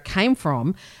where it came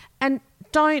from. And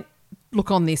don't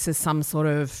look on this as some sort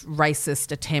of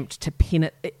racist attempt to pin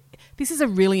it. This is a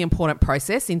really important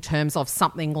process in terms of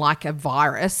something like a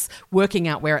virus, working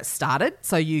out where it started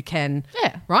so you can...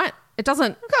 Yeah. Right? It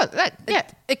doesn't...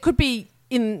 It could be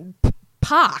in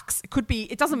parks.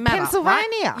 It doesn't matter.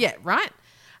 Pennsylvania. Right? Yeah, right?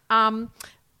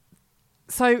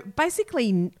 So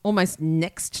basically almost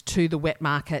next to the wet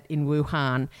market in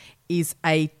Wuhan is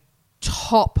a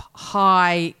top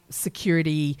high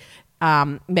security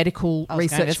medical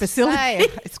research facility.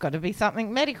 It's got to be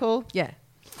something medical. Yeah.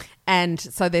 And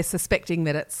so they're suspecting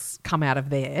that it's come out of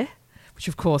there, which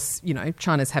of course,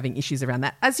 China's having issues around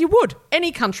that, as you would.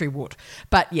 Any country would.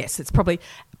 But yes, it's probably...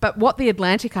 But what the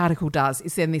Atlantic article does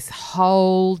is then this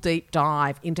whole deep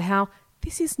dive into how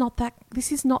this is not that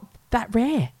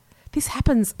rare. This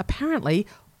happens apparently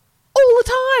all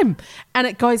the time. And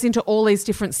it goes into all these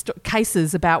different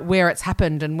cases about where it's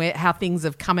happened and how things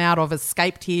have come out of,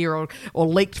 escaped here or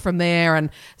leaked from there. And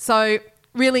so...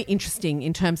 really interesting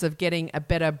in terms of getting a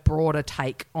better, broader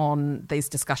take on these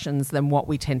discussions than what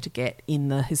we tend to get in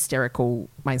the hysterical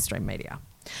mainstream media.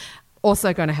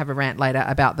 Also going to have a rant later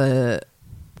about the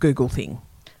Google thing.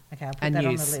 Okay, I'll put that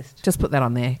on the list. Just put that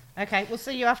on there. Okay, we'll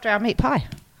see you after our meat pie.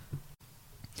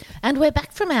 And we're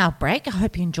back from our break. I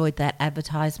hope you enjoyed that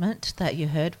advertisement that you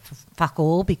heard. Fuck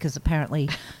all, because apparently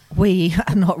we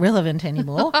are not relevant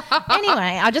anymore.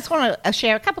 Anyway, I just want to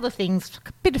share a couple of things,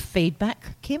 a bit of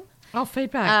feedback, Kim. Oh,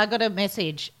 feedback. I got a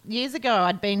message. Years ago,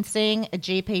 I'd been seeing a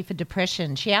GP for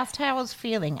depression. She asked how I was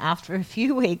feeling after a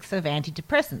few weeks of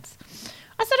antidepressants.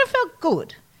 I said I felt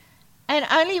good. And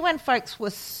only when folks were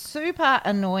super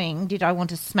annoying did I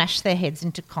want to smash their heads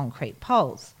into concrete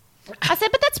poles. I said,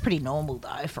 but that's pretty normal,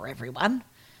 though, for everyone.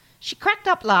 She cracked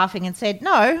up laughing and said,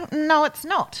 no, it's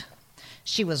not.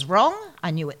 She was wrong.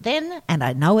 I knew it then, and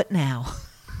I know it now.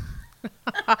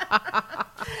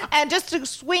 And just to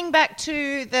swing back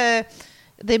to the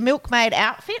milkmaid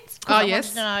outfits. Oh,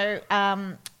 yes. I want to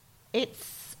know,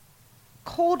 it's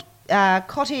called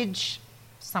cottage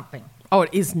something. Oh, it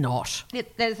is not.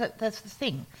 That's the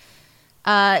thing.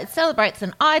 It celebrates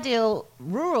an ideal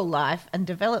rural life and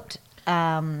developed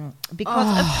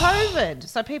because of COVID.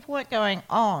 So people weren't going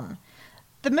on.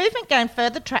 The movement gained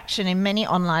further traction in many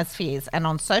online spheres and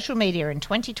on social media in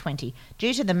 2020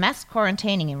 due to the mass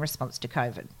quarantining in response to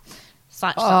COVID.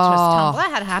 Such as Tumblr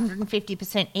had a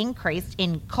 150% increase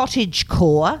in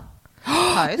cottagecore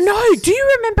posts. No, do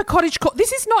you remember cottagecore?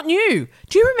 This is not new.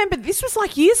 Do you remember? This was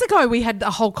like years ago we had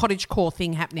the whole cottagecore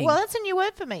thing happening. Well, that's a new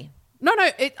word for me. No,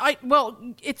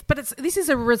 this is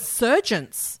a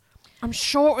resurgence. I'm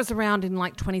sure it was around in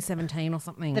like 2017 or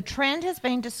something. The trend has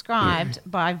been described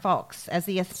by Vox as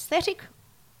the aesthetic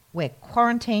where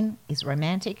quarantine is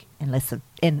romantic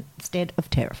instead of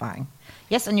terrifying.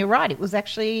 Yes, and you're right. It was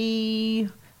actually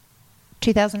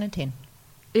 2010.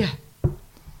 Yeah.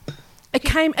 It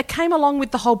came along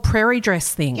with the whole prairie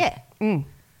dress thing. Yeah.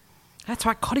 That's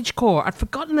right, cottagecore. I'd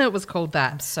forgotten that it was called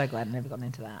that. I'm so glad I never got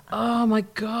into that. Oh, my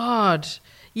God.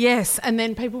 Yes, and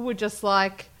then people would just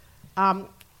like... and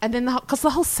then because the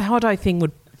whole sourdough thing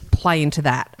would play into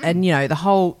that. And, the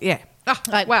whole... Yeah, Oh,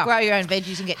 Like wow. grow your own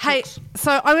veggies and get Hey, chicks.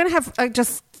 so I'm going to have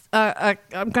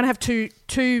I'm going to have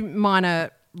two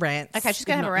minor rants. Okay, she's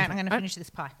going to have a rant. I'm going to Right? finish this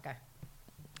pie. Go.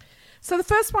 So the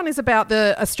first one is about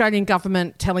the Australian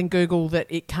government telling Google that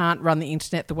it can't run the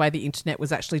internet the way the internet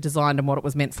was actually designed and what it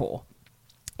was meant for.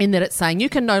 In that it's saying you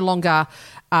can no longer,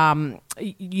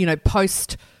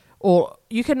 post or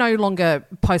you can no longer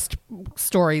post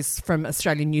stories from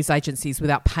Australian news agencies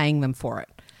without paying them for it.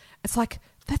 It's like,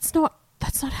 that's not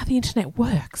how the internet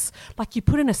works. Like, you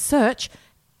put in a search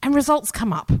and results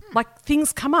come up. Like,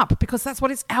 things come up because that's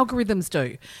what its algorithms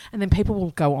do. And then people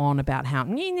will go on about how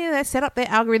they set up their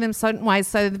algorithms certain ways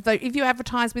so that if you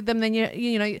advertise with them, then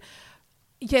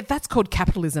yeah, that's called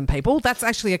capitalism, people. That's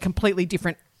actually a completely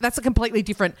different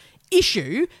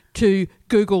issue to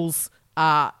Google's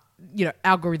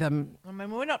algorithm. I mean,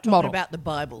 we're not talking Model. about the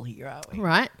Bible here, are we?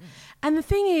 Right. And the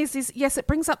thing is yes, it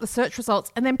brings up the search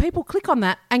results and then people click on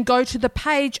that and go to the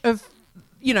page of,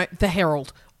 the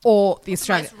Herald or the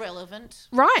Australian. Most relevant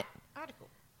Right. article.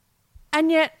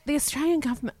 And yet the Australian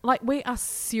government, like, we are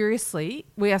seriously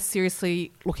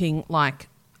looking like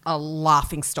a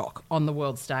laughing stock on the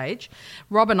world stage.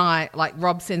 Rob and I,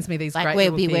 Rob sends me these Like great we'll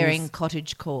little be things. wearing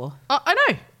cottage core I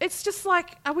know. It's just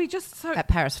like, are we just so... at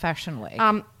Paris Fashion Week.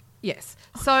 Yes.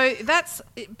 So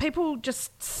people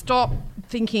just stop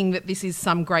thinking that this is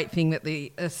some great thing that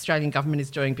the Australian government is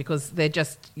doing because they're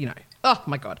just, oh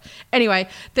my God. Anyway,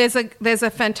 there's a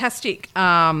fantastic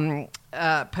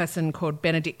person called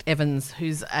Benedict Evans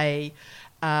who's a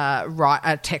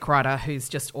tech writer who's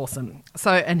just awesome.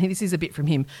 So, and this is a bit from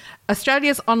him.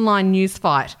 Australia's online news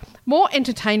fight. More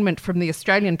entertainment from the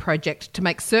Australian project to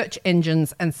make search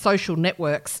engines and social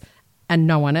networks and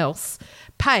no one else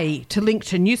pay to link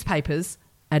to newspapers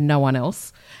and no one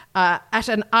else at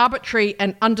an arbitrary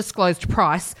and undisclosed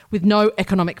price with no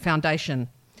economic foundation.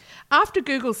 After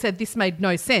Google said this made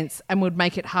no sense and would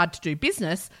make it hard to do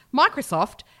business,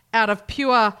 Microsoft, out of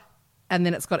pure, and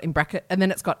then it's got in bracket, and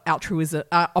then it's got altruism,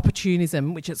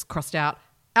 opportunism, which is crossed out,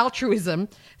 altruism,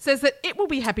 says that it will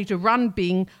be happy to run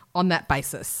Bing on that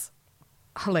basis.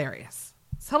 Hilarious.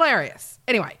 It's hilarious.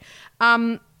 Anyway,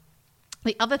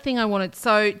 the other thing I wanted,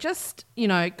 so just,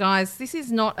 guys, this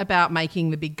is not about making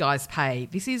the big guys pay.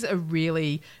 This is a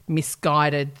really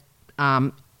misguided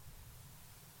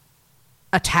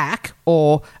attack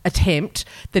or attempt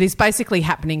that is basically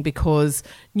happening because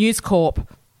News Corp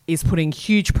is putting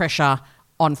huge pressure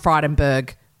on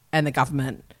Frydenberg and the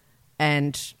government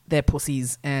and their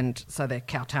pussies, and so they're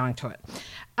kowtowing to it.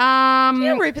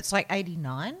 Rupert's like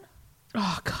 89.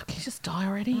 Oh, God, can you just die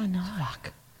already? I know.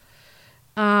 Fuck.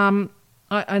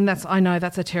 I know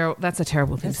that's a terrible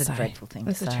thing That's to a say. dreadful thing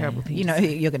That's to a say. terrible thing. You to know,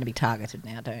 say. you're going to be targeted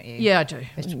now, don't you? Yeah, I do.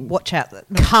 Just watch out that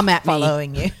Come at me.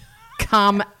 following you.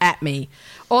 Come at me.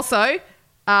 Also,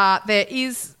 there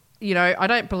is, I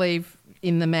don't believe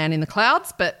in the man in the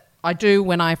clouds, but I do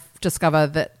when I discover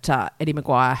that Eddie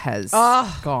Maguire has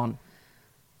gone.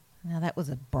 Now, that was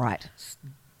a bright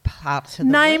part to the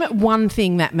Name week. one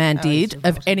thing that man he's did of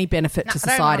divorced. any benefit No, to I don't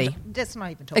society. want to- Let's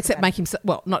not even talk Except about make himself,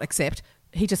 well, not except,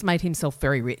 he just made himself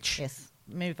very rich. it. Yes,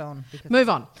 move on. Because Move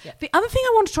on. Yeah. The other thing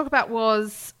I want to talk about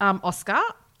was Oscar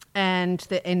and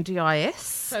the NDIS.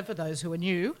 So for those who are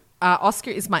new, Oscar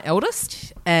is my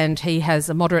eldest, and he has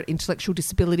a moderate intellectual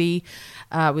disability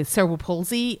with cerebral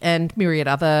palsy and myriad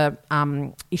other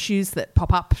issues that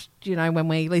pop up, when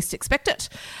we least expect it.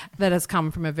 That has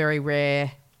come from a very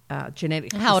rare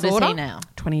genetic How old is he disorder. now?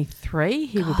 23.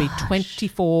 He will be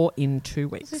 24 in 2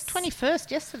 it weeks. was his 21st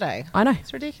yesterday. I know.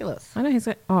 It's ridiculous. I know he's.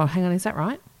 Hang on. Is that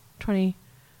right? 20.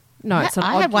 No, it's an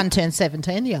I odd. had one turn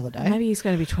 17 the other day. Maybe he's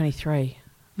going to be 23.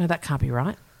 No, that can't be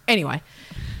right. Anyway,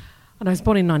 I know he was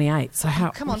born in 98. So how?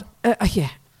 Come on. Yeah.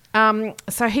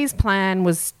 So his plan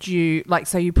was due,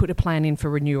 so you put a plan in for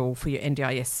renewal for your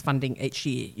NDIS funding each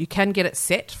year. You can get it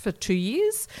set for 2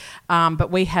 years,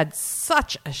 but we had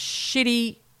such a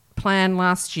shitty plan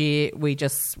last year. We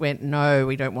just went, no,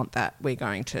 we don't want that. We're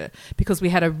going to, because we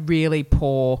had a really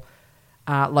poor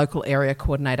local area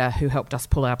coordinator who helped us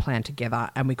pull our plan together,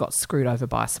 and we got screwed over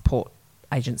by a support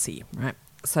agency, right?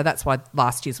 So that's why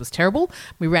last year's was terrible.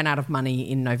 We ran out of money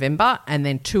in November, and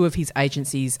then 2 of his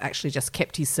agencies actually just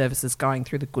kept his services going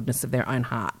through the goodness of their own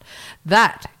heart.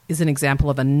 That is an example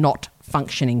of a not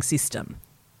functioning system.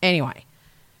 Anyway,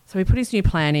 so we put his new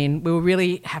plan in. We were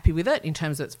really happy with it in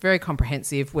terms of it's very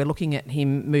comprehensive. We're looking at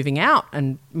him moving out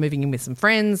and moving in with some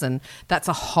friends, and that's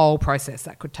a whole process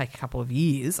that could take a couple of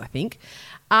years, I think.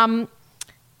 And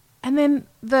then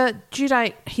the due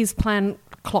date, his plan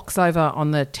clocks over on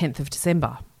the 10th of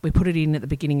December. We put it in at the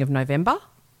beginning of November.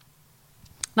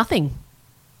 Nothing.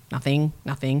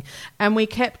 And we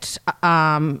kept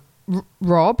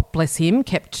Rob, bless him,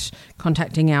 kept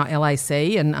contacting our LAC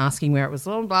and asking where it was,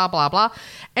 blah, blah, blah.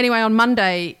 Anyway, on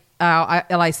Monday, our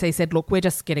LAC said, look, we're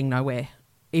just getting nowhere.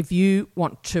 If you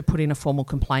want to put in a formal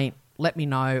complaint, let me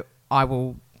know. I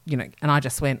will, and I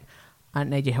just went, I don't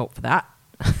need your help for that.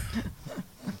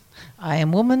 I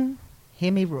am woman,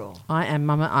 hear me roar. I am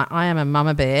a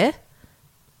mama bear,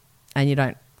 and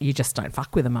you just don't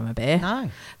fuck with a mama bear. No.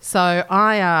 So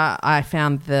I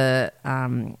found the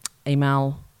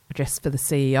email address for the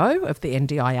CEO of the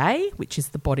NDIA, which is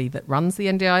the body that runs the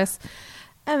NDIS.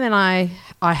 And then I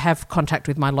have contact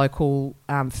with my local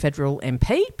federal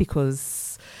MP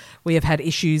because we have had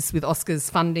issues with Oscar's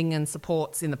funding and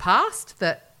supports in the past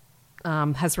that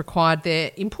has required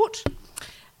their input.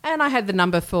 And I had the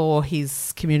number for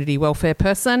his community welfare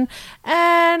person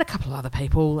and a couple of other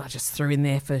people I just threw in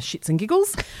there for shits and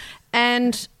giggles.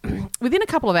 And within a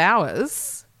couple of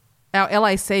hours, our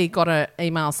LAC got an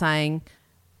email saying,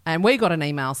 and we got an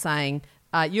email saying,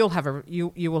 your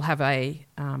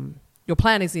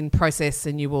plan is in process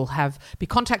and you will be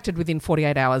contacted within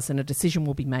 48 hours and a decision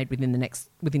will be made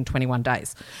within 21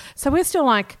 days. So we're still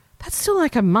like, that's still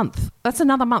like a month. That's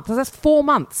another month. That's 4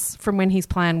 months from when his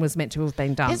plan was meant to have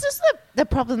been done. This is the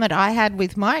problem that I had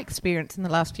with my experience in the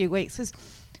last few weeks is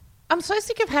I'm so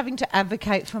sick of having to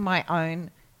advocate for my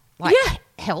own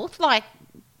health. Like,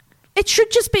 it should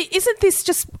just be, isn't this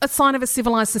just a sign of a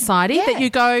civilised society that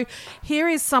you go, here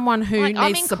is someone who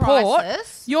needs support.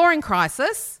 Crisis. You're in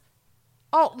crisis.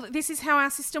 Oh, this is how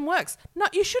our system works. No,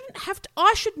 you shouldn't have to.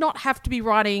 I should not have to be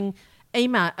writing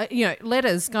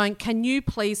letters going, can you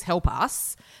please help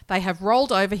us? They have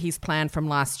rolled over his plan from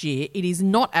last year. It is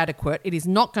not adequate. It is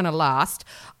not going to last.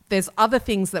 There's other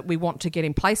things that we want to get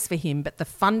in place for him, but the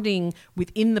funding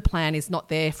within the plan is not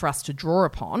there for us to draw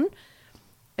upon.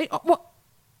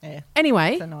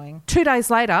 Anyway, it's annoying. 2 days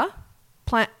later,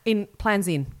 plan's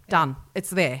in, done. It's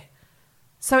there.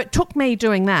 So it took me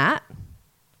doing that.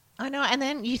 I know, and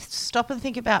then you stop and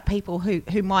think about people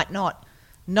who might not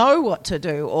know what to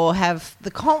do or have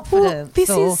the confidence.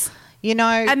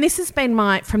 And this has been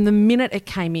from the minute it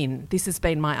came in, this has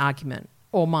been my argument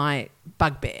or my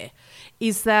bugbear,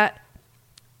 is that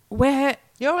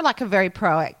you're like a very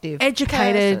proactive,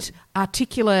 educated, person.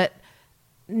 Articulate,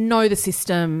 know the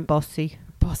system, bossy,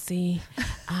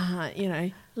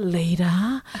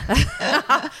 leader.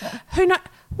 Who know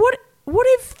what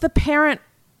if the parent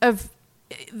has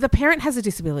a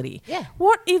disability? Yeah.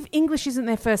 What if English isn't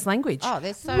their first language? Oh,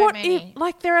 there's so many.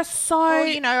 There are so...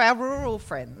 Or, our rural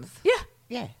friends. Yeah.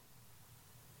 Yeah.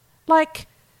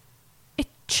 It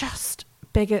just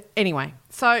Anyway,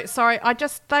 so sorry,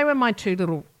 they were my two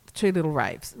little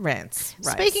rants.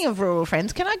 Speaking of rural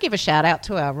friends, can I give a shout out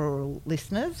to our rural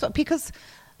listeners? Because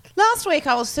last week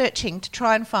I was searching to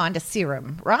try and find a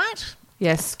serum, right?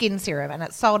 Yes. Skin serum, and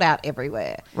it's sold out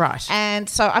everywhere. Right. And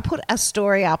so I put a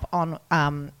story up on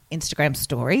Instagram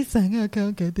stories saying, I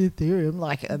can't get this serum.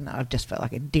 And I just felt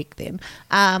like a dick then.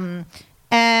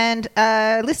 And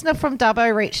a listener from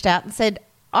Dubbo reached out and said,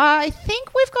 I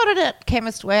think we've got it at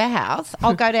Chemist Warehouse.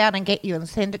 I'll go down and get you and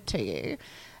send it to you.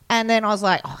 And then I was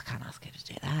like, I can't ask her to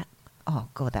do that. Oh,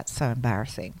 God, that's so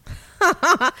embarrassing.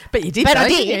 But you did, I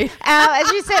did. And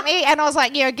she sent me, and I was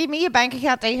like, give me your bank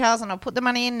account details and I'll put the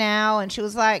money in now. And she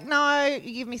was like, no,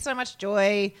 you give me so much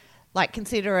joy.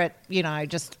 Consider it,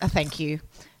 just a thank you.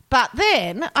 But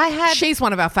then I had... She's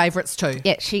one of our favourites too.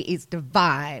 Yeah, she is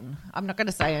divine. I'm not going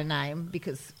to say her name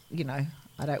because,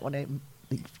 I don't want to,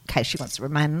 in case she wants to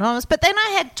remain anonymous. But then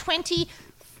I had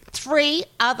 23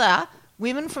 other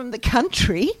women from the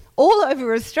country all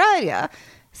over Australia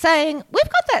saying, we've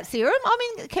got that serum. I'm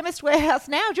in the Chemist Warehouse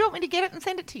now. Do you want me to get it and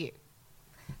send it to you?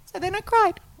 So then I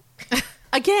cried.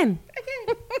 Again.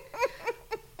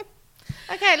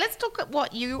 Okay, let's look at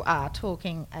what you are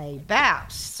talking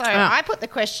about. So I put the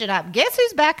question up. Guess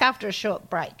who's back after a short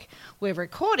break? We're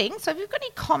recording, so if you've got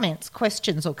any comments,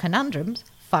 questions or conundrums,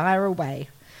 fire away.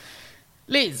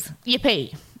 Liz,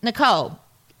 yippee. Nicole,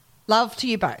 love to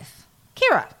you both.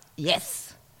 Kira,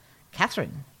 yes.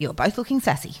 Catherine, you're both looking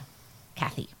sassy.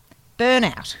 Kathy,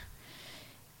 burnout.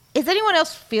 Is anyone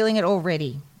else feeling it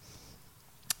already?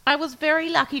 I was very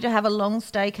lucky to have a long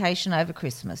staycation over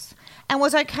Christmas and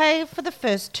was okay for the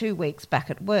first 2 weeks back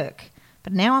at work.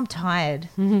 But now I'm tired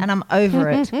and I'm over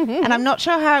it and I'm not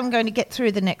sure how I'm going to get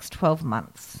through the next 12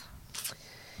 months.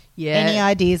 Yeah. Any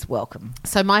ideas, welcome.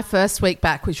 So my first week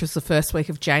back, which was the first week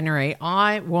of January,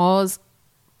 I was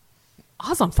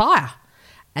on fire.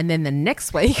 And then the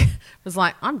next week was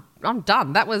like, I'm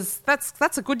done.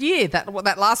 That's a good year.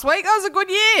 That last week, that was a good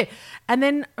year. And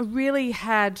then I really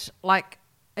had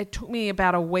it took me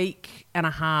about a week and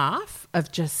a half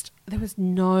of just,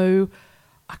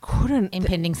 I I couldn't.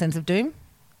 Impending sense of doom.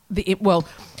 The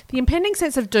impending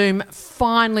sense of doom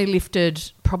finally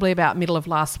lifted probably about middle of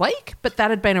last week, but that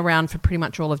had been around for pretty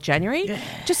much all of January. Yeah.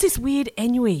 Just this weird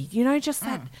ennui, just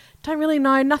that, don't really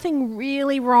know, nothing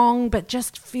really wrong, but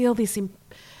just feel this,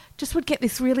 just would get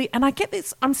this really, and I get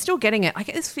this, I'm still getting it, I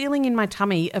get this feeling in my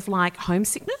tummy of like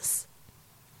homesickness.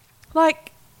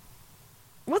 Like,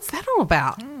 what's that all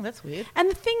about? That's weird. And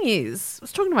the thing is, I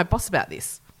was talking to my boss about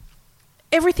this.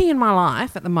 Everything in my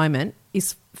life at the moment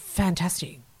is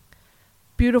fantastic.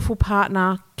 Beautiful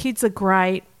partner, kids are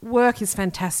great, work is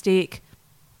fantastic,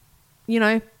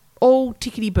 all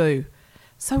tickety-boo.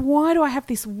 So why do I have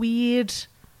this weird,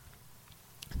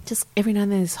 just every now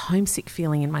and then this homesick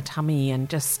feeling in my tummy and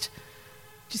just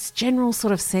general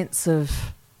sort of sense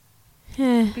of,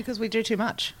 Because we do too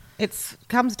much. It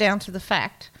comes down to the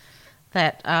fact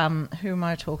that, who am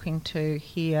I talking to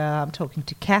here? I'm talking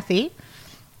to Kathy.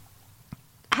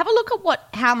 Have a look at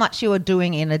how much you are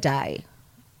doing in a day.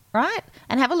 Right?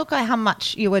 And have a look at how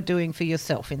much you are doing for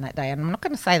yourself in that day. And I'm not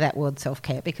going to say that word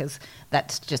self-care because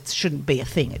that just shouldn't be a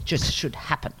thing. It just should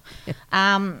happen.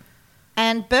 Yeah.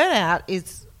 And burnout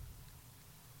is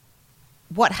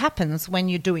what happens when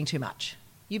you're doing too much.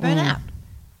 You burn out.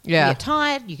 Yeah. You get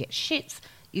tired. You get shits.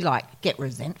 You get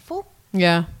resentful.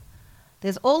 Yeah.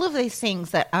 There's all of these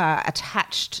things that are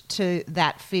attached to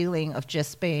that feeling of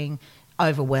just being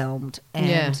overwhelmed.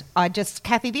 And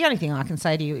Kathy, the only thing I can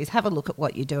say to you is have a look at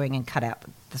what you're doing and cut out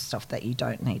the stuff that you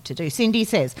don't need to do. Cindy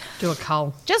says, do a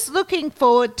cull. Just looking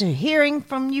forward to hearing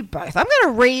from you both. I'm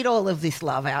going to read all of this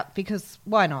love out because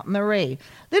why not? Marie,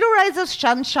 little rays of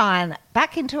sunshine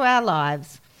back into our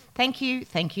lives. Thank you,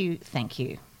 thank you, thank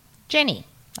you. Jenny,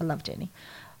 I love Jenny.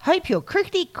 Hope your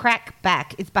crickety crack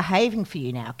back is behaving for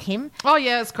you now, Kim. Oh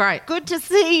yeah, it's great. Good to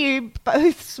see you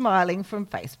both smiling from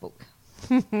Facebook.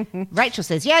 Rachel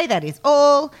says, yay, that is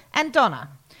all. And Donna,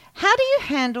 how do you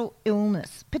handle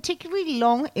illness, particularly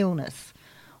long illness,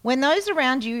 when those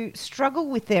around you struggle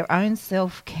with their own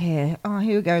self-care? Oh,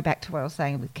 here we go back to what I was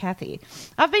saying with Kathy.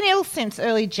 I've been ill since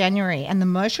early January and the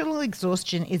emotional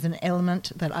exhaustion is an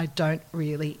element that I don't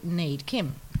really need.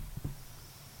 Kim?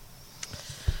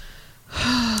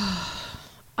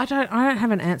 I don't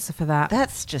have an answer for that.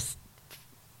 That's just,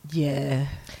 yeah.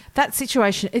 That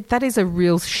situation, that is a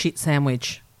real shit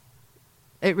sandwich.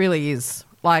 It really is.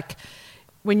 Like,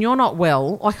 when you're not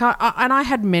well, like I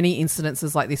had many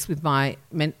incidences like this with my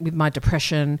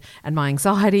depression and my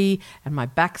anxiety and my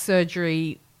back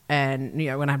surgery and,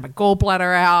 when I had my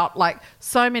gallbladder out, like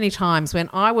so many times when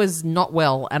I was not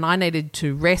well and I needed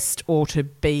to rest or to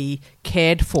be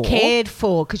cared for. Cared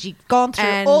for, because you've gone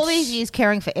through all these years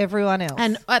caring for everyone else.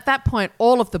 And at that point,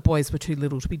 all of the boys were too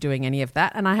little to be doing any of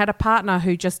that. And I had a partner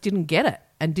who just didn't get it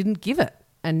and didn't give it.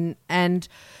 And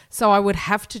so I would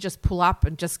have to just pull up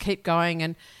and just keep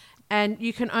going. And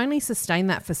you can only sustain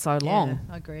that for so long.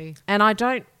 Yeah, I agree. And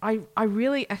I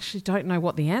really actually don't know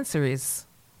what the answer is.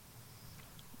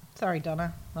 Sorry,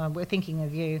 Donna. We're thinking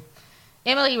of you.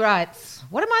 Emily writes,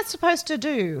 what am I supposed to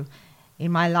do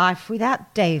in my life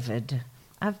without David?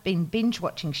 I've been binge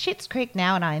watching Schitt's Creek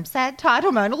now and I am sad, tired,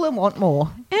 hormonal and want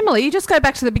more. Emily, you just go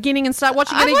back to the beginning and start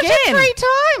watching it again. I watch it 3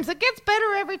 times. It gets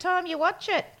better every time you watch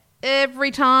it.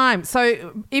 Every time.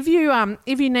 So if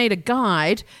you need a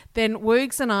guide, then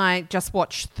Woogs and I just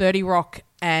watch 30 Rock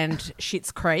and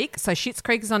Schitt's Creek. So Schitt's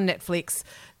Creek is on Netflix.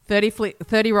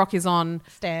 30 Rock is on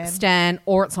Stan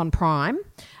or it's on Prime.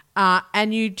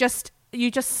 And you just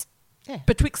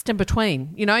betwixt and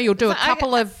between, you'll do a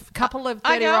couple of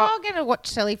 30 Rock. I'm going to watch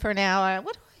Sally for an hour.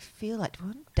 What do I feel like? Do I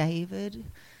want David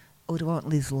or do I want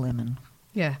Liz Lemon?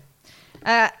 Yeah.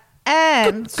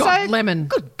 And Good God, Lemon.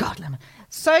 Good God, Lemon.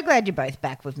 So glad you're both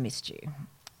back. We've missed you.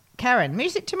 Karen,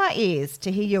 music to my ears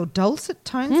to hear your dulcet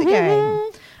tones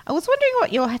again. I was wondering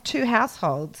what your 2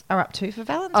 households are up to for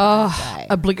Valentine's Day.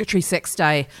 Obligatory sex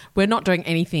day. We're not doing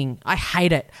anything. I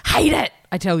hate it. Hate it,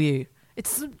 I tell you.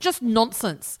 It's just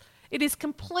nonsense. It is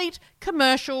complete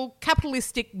commercial,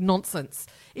 capitalistic nonsense.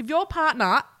 If your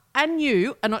partner and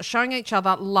you are not showing each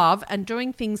other love and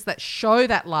doing things that show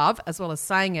that love as well as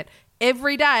saying it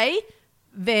every day,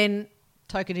 then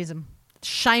tokenism.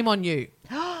 Shame on you.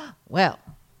 Well,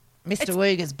 Mr.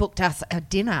 Woog has booked us a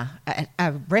dinner at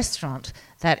a restaurant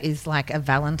that is like a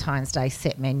Valentine's Day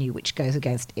set menu, which goes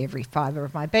against every fibre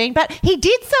of my being. But he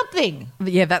did something.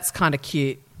 Yeah, that's kind of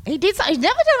cute. He did. He's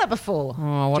never done it before.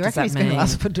 Oh, what does that he's mean? Going to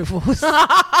ask for divorce?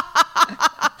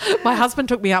 My husband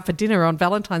took me out for dinner on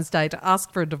Valentine's Day to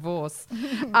ask for a divorce.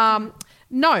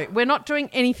 No, we're not doing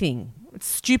anything. It's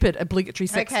stupid, obligatory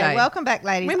sex day. Okay, welcome back,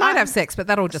 ladies. We might have sex, but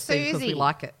that'll just be because we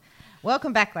like it.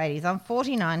 Welcome back, ladies. I'm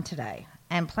 49 today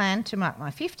and plan to mark my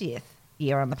 50th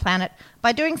year on the planet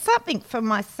by doing something for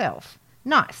myself,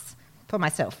 nice for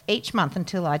myself, each month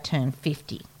until I turn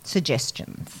 50.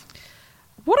 Suggestions.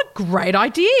 What a great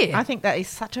idea. I think that is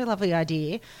such a lovely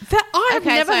idea. I've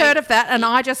Okay, never so- heard of that, and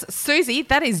Susie,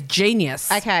 that is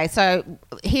genius. Okay, so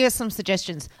here's some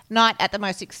suggestions. Night at the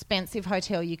most expensive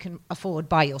hotel you can afford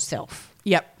by yourself.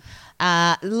 Yep.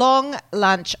 Long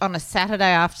lunch on a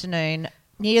Saturday afternoon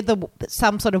near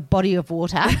some sort of body of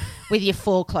water with your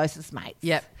 4 closest mates.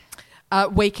 Yep.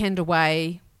 Weekend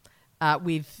away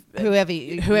with Whoever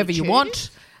you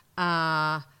want.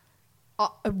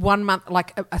 1 month,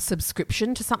 like a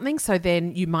subscription to something. So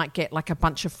then you might get like a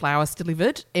bunch of flowers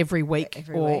delivered every week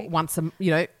once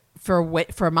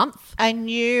for a month. A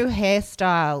new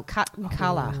hairstyle, cut and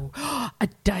colour. A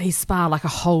day spa, like a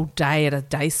whole day at a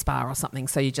day spa or something.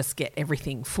 So you just get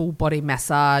everything, full body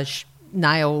massage,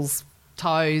 nails,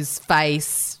 toes,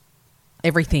 face,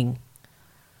 everything.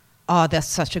 Oh, that's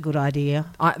such a good idea.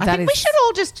 I think we should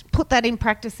all just put that in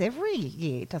practice every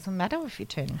year. It doesn't matter if you're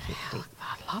turning 50.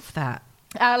 I love that.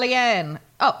 Leanne.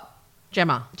 Oh,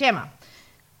 Gemma.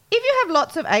 If you have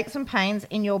lots of aches and pains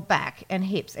in your back and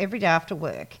hips every day after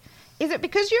work, is it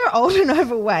because you're old and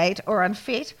overweight or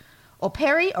unfit or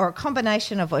peri or a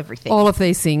combination of everything? All of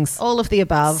these things. All of the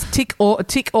above. Tick all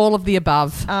of the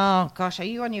above. Oh, gosh. Are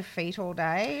you on your feet all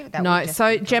day? That No. would just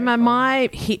So, be Gemma, dreadful. my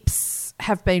hips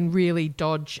have been really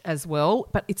dodge as well,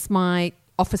 but it's my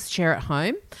office chair at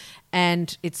home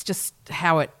and it's just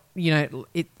how it,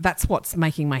 that's what's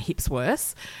making my hips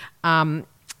worse. But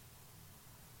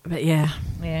yeah.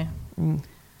 Yeah.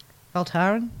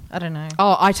 Voltaren? I don't know.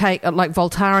 Oh, I take like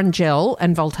Voltaren gel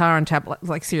and Voltaren tablet.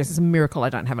 Like, seriously, it's a miracle I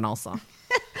don't have an ulcer.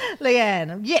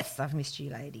 Leanne. Yes, I've missed you,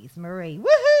 ladies. Marie.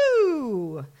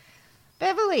 Woohoo!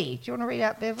 Beverly. Do you want to read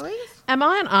out Beverly's? Am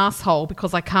I an asshole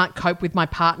because I can't cope with my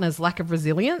partner's lack of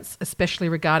resilience, especially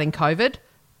regarding COVID?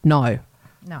 No.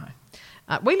 No.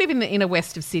 We live in the inner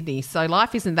west of Sydney, so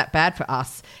life isn't that bad for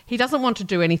us. He doesn't want to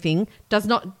do anything,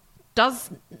 doesn't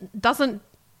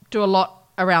do a lot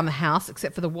around the house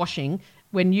except for the washing,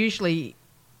 when usually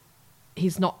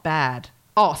he's not bad.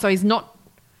 Oh, so he's not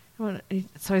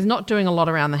doing a lot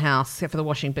around the house except for the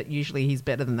washing, but usually he's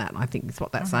better than that, I think is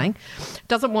what that's saying.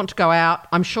 Doesn't want to go out.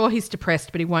 I'm sure he's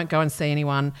depressed, but he won't go and see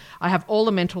anyone. I have all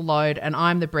the mental load and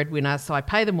I'm the breadwinner, so I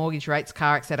pay the mortgage rates,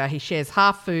 car, etc. He shares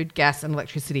half food, gas and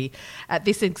electricity. At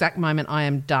this exact moment, I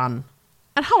am done.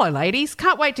 And hello, ladies.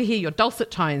 Can't wait to hear your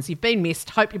dulcet tones. You've been missed.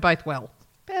 Hope you're both well.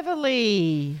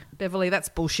 Beverly. Beverly, that's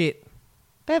bullshit.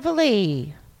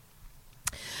 Beverly.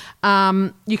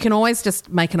 You can always just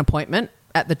make an appointment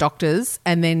at the doctor's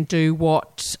and then do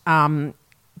what Glennon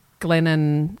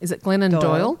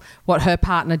Doyle, what her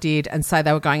partner did, and say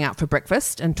they were going out for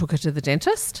breakfast and took her to the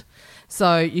dentist.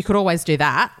 So you could always do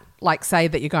that, like say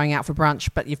that you're going out for brunch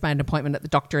but you've made an appointment at the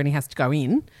doctor and he has to go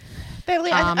in.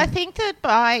 Beverly, I think that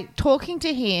by talking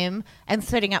to him and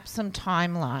setting up some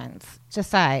timelines to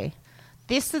say,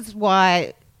 this is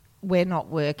why we're not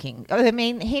working. I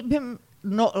mean, him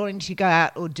not wanting to go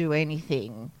out or do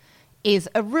anything is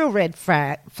a real red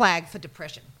flag for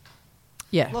depression.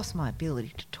 Yeah. Lost my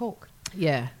ability to talk.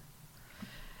 Yeah.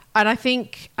 And I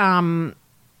think,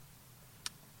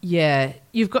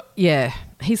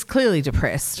 he's clearly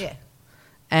depressed. Yeah.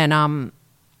 And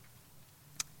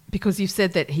because you've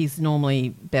said that he's normally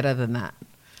better than that.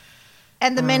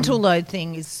 And the mental load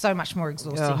thing is so much more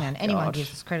exhausting than anyone God.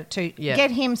 gives us credit to. Yeah. Get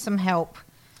him some help.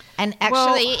 And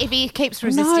actually, if he keeps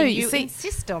resisting, you see,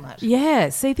 insist on it. Yeah,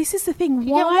 see, this is the thing.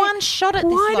 You get one shot at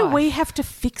this Why do life. we have to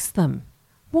fix them?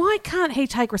 Why can't he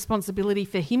take responsibility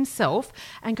for himself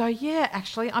and go, yeah,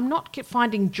 actually, I'm not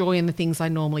finding joy in the things I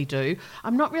normally do.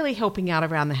 I'm not really helping out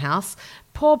around the house.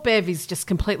 Poor Bev is just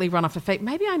completely run off her feet.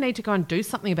 Maybe I need to go and do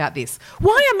something about this.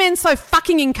 Why are men so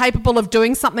fucking incapable of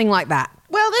doing something like that?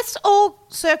 Well, this all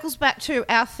circles back to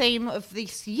our theme of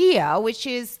this year, which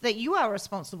is that you are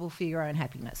responsible for your own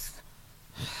happiness.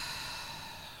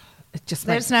 It just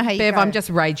Let us know how you Bev, go. I'm just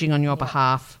raging on your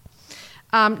behalf.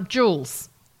 Jules,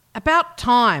 about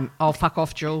time. Oh, fuck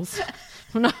off, Jules.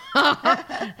 Are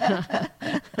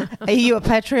you a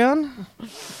Patreon?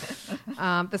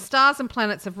 The stars and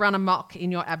planets have run amok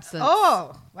in your absence.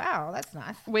 Oh, wow, that's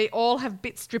nice. We all have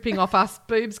bits dripping off us,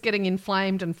 boobs getting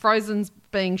inflamed and Frozen's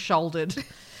being shouldered.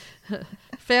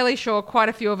 Fairly sure quite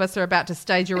a few of us are about to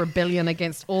stage a rebellion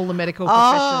against all the medical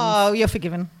professions. Oh, you're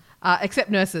forgiven. Except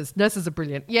nurses. Nurses are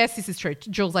brilliant. Yes, this is true.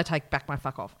 Jules, I take back my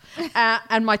fuck off.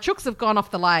 And my chooks have gone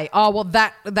off the lay. Oh, well,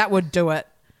 that would do it.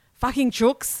 Fucking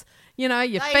chooks. You know,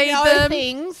 you They feed know them.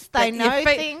 things. They You know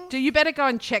things. Do you better go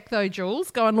and check though,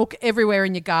 Jules? Go and look everywhere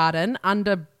in your garden,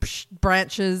 under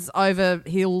branches, over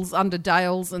hills, under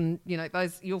dales, and you know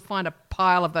those. You'll find a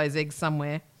pile of those eggs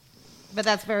somewhere. But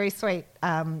that's very sweet,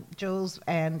 Jules.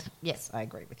 And yes, I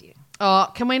agree with you. Oh,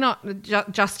 can we not?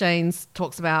 Justine's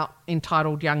talks about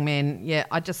entitled young men. Yeah,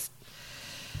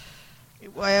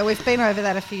 Well, we've been over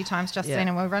that a few times, Justine, Yeah.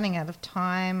 and we're running out of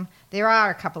time. There are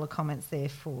a couple of comments there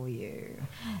for you.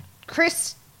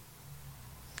 Christian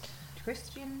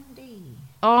D.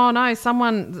 Oh no,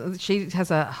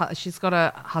 she's got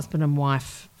a husband and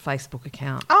wife Facebook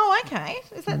account. Oh, okay.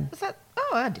 Is that?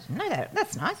 Oh, I didn't know that.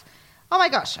 That's nice. Oh my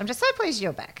gosh, I'm just so pleased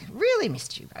you're back. Really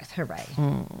missed you both. Hooray.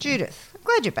 Judith, I'm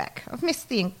glad you're back. I've missed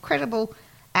the incredible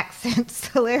accents,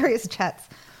 hilarious chats,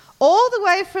 all the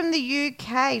way from the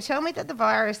UK. Tell me that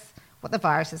what the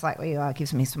virus is like where you are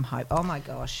gives me some hope. Oh my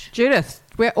gosh. Judith,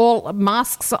 we're all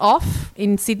masks off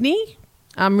in Sydney.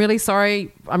 I'm really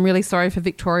sorry. I'm really sorry for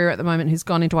Victoria at the moment, who's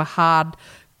gone into a hard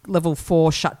level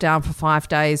 4 shutdown for 5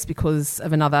 days because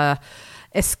of another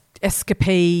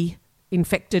escapee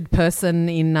infected person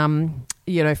in,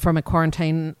 from a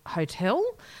quarantine hotel.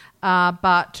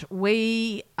 But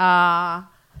we are,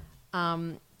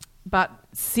 but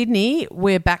Sydney,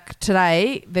 we're back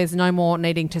today. There's no more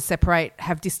needing to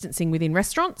have distancing within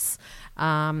restaurants.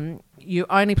 The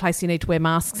only place you need to wear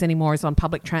masks anymore is on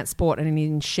public transport and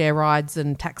in share rides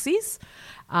and taxis.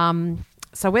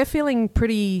 So we're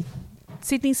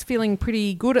Sydney's feeling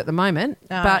pretty good at the moment.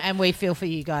 And we feel for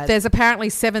you guys. There's apparently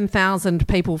 7,000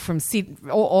 people from Sydney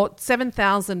or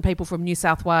 7,000 people from New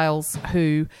South Wales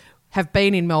who have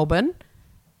been in Melbourne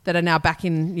that are now back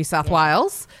in New South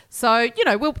Wales. So,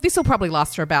 this will probably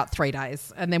last for about 3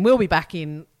 days and then we'll be back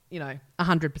in, 100%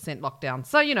 lockdown.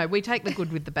 So, we take the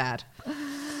good with the bad.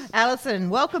 Alison,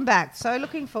 welcome back. So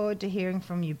looking forward to hearing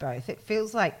from you both. It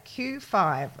feels like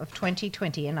Q5 of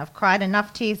 2020 and I've cried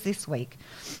enough tears this week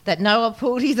that Noah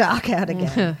pulled his arc out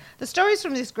again. The stories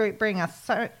from this group from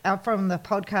the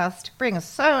podcast bring us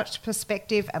so much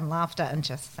perspective and laughter and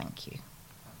just thank you.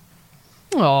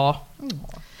 Aww.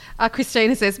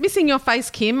 Christina says, missing your face,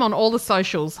 Kim, on all the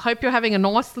socials. Hope you're having a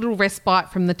nice little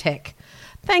respite from the tech.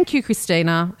 Thank you,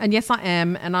 Christina. And yes, I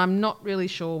am. And I'm not really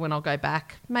sure when I'll go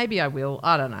back. Maybe I will.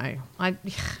 I don't know.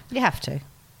 You have to.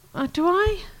 Do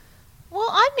I? Well,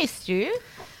 I missed you.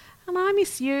 And I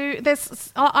miss you.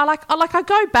 I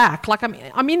go back. Like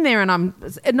I'm in there and I'm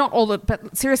not all the,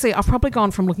 but seriously, I've probably gone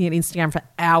from looking at Instagram for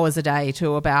hours a day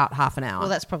to about half an hour. Well,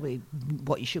 that's probably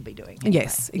what you should be doing. Anyway.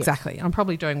 Yes, exactly. I'm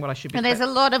probably doing what I should be doing. And there's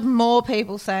a a lot of more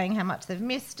people saying how much they've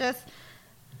missed us.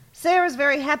 Sarah's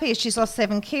very happy. She's lost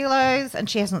 7 kilos and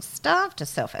she hasn't starved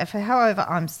herself. However,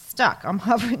 I'm stuck. I'm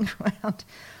hovering around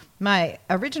my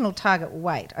original target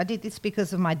weight. I did this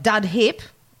because of my dud hip,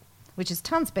 which is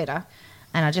tons better,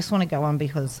 and I just want to go on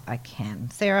because I can.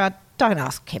 Sarah, don't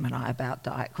ask Kim and I about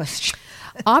diet questions.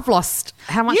 I've lost,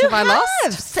 how much have I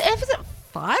lost? Is it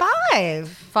 5?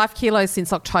 5 kilos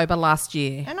since October last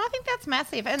year. And I think that's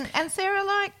massive. And Sarah,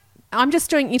 I'm just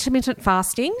doing intermittent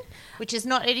fasting. Which is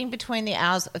not eating between the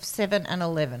hours of 7 and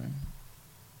 11.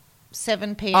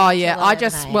 7 p.m. Oh, yeah.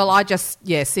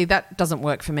 See, that doesn't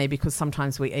work for me because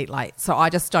sometimes we eat late. So I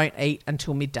just don't eat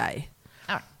until midday.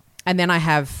 Oh. And then I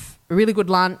have a really good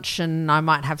lunch and I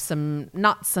might have some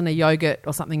nuts and a yogurt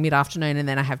or something mid-afternoon and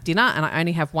then I have dinner and I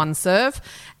only have one serve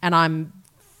and I'm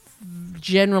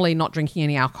generally not drinking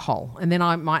any alcohol. And then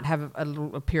I might have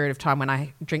a period of time when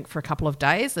I drink for a couple of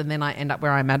days and then I end up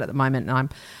where I'm at the moment and I'm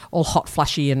all hot,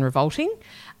 flushy and revolting.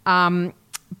 So I've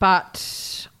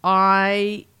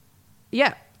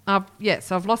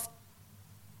lost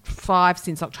 5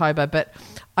 since October, but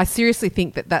I seriously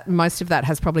think that most of that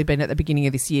has probably been at the beginning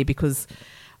of this year because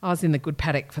I was in the good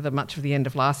paddock for much of the end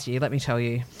of last year, let me tell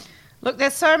you. Look,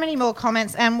 there's so many more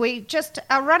comments and we just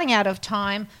are running out of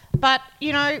time. But,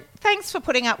 thanks for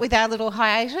putting up with our little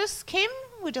hiatus. Kim,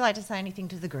 would you like to say anything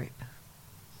to the group?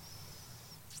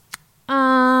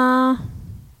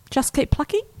 Just keep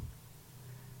plucking.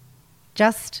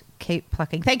 Just keep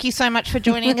plucking. Thank you so much for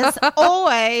joining us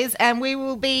always. And we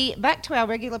will be back to our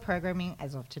regular programming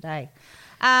as of today.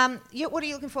 What are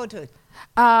you looking forward to?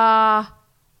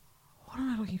 What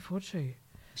am I looking forward to?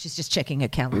 She's just checking her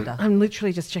calendar. I'm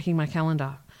literally just checking my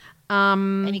calendar.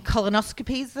 Any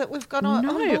colonoscopies that we've got on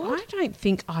board? No, I don't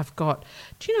think I've got...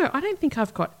 I don't think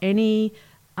I've got any...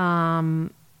 I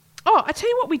tell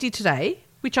you what we did today,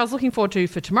 which I was looking forward to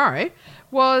for tomorrow,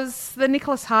 was the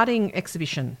Nicholas Harding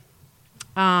exhibition,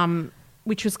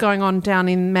 which was going on down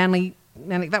in Manly.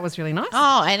 That was really nice.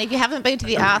 Oh, and if you haven't been to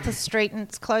the Arthur Street, and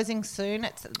it's closing soon,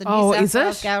 it's at the New South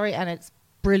Wales Gallery, and it's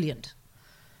brilliant.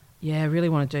 Yeah, I really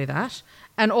want to do that.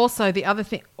 And also the other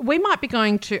thing, we might be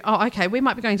going to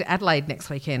Adelaide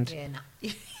next weekend. Yeah, no.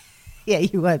 Yeah,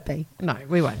 you won't be. No,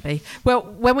 we won't be. Well,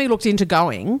 when we looked into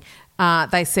going,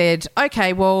 they said,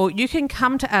 okay, well, you can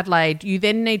come to Adelaide. You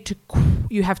then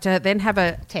you have to then have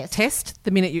a test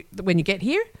when you get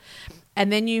here,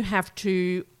 and then you have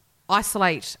to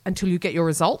isolate until you get your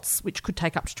results, which could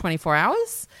take up to 24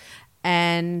 hours.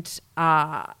 And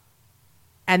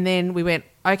then we went,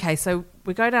 okay, so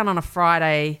we go down on a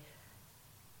Friday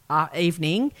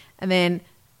evening, and then,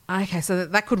 okay, so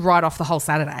that could write off the whole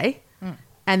Saturday.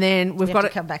 And then we've got to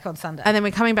come back on Sunday. And then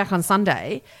we're coming back on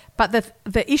Sunday. But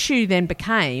the issue then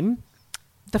became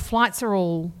the flights are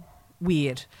all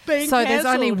weird. Being so there's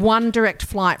only cancelled. one direct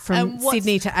flight from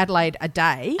Sydney to Adelaide a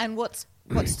day. And what's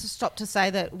to stop to say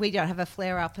that we don't have a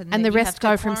flare up and And then the you rest have to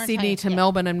go from quarantine? Sydney to Yeah.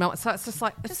 Melbourne and Melbourne. So it's just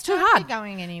like, it's too don't hard. be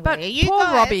going anywhere. But You poor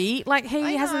guys- Robbie, like I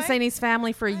he hasn't know. seen his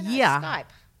family for a I know, year. Skype.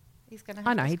 He's going to.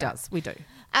 I know he does. We do.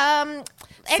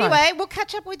 Anyway, we'll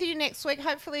catch up with you next week.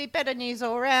 Hopefully, better news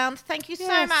all around. Thank you so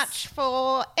Yes. much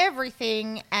for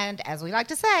everything, and as we like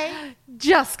to say,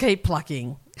 Just keep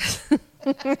plucking.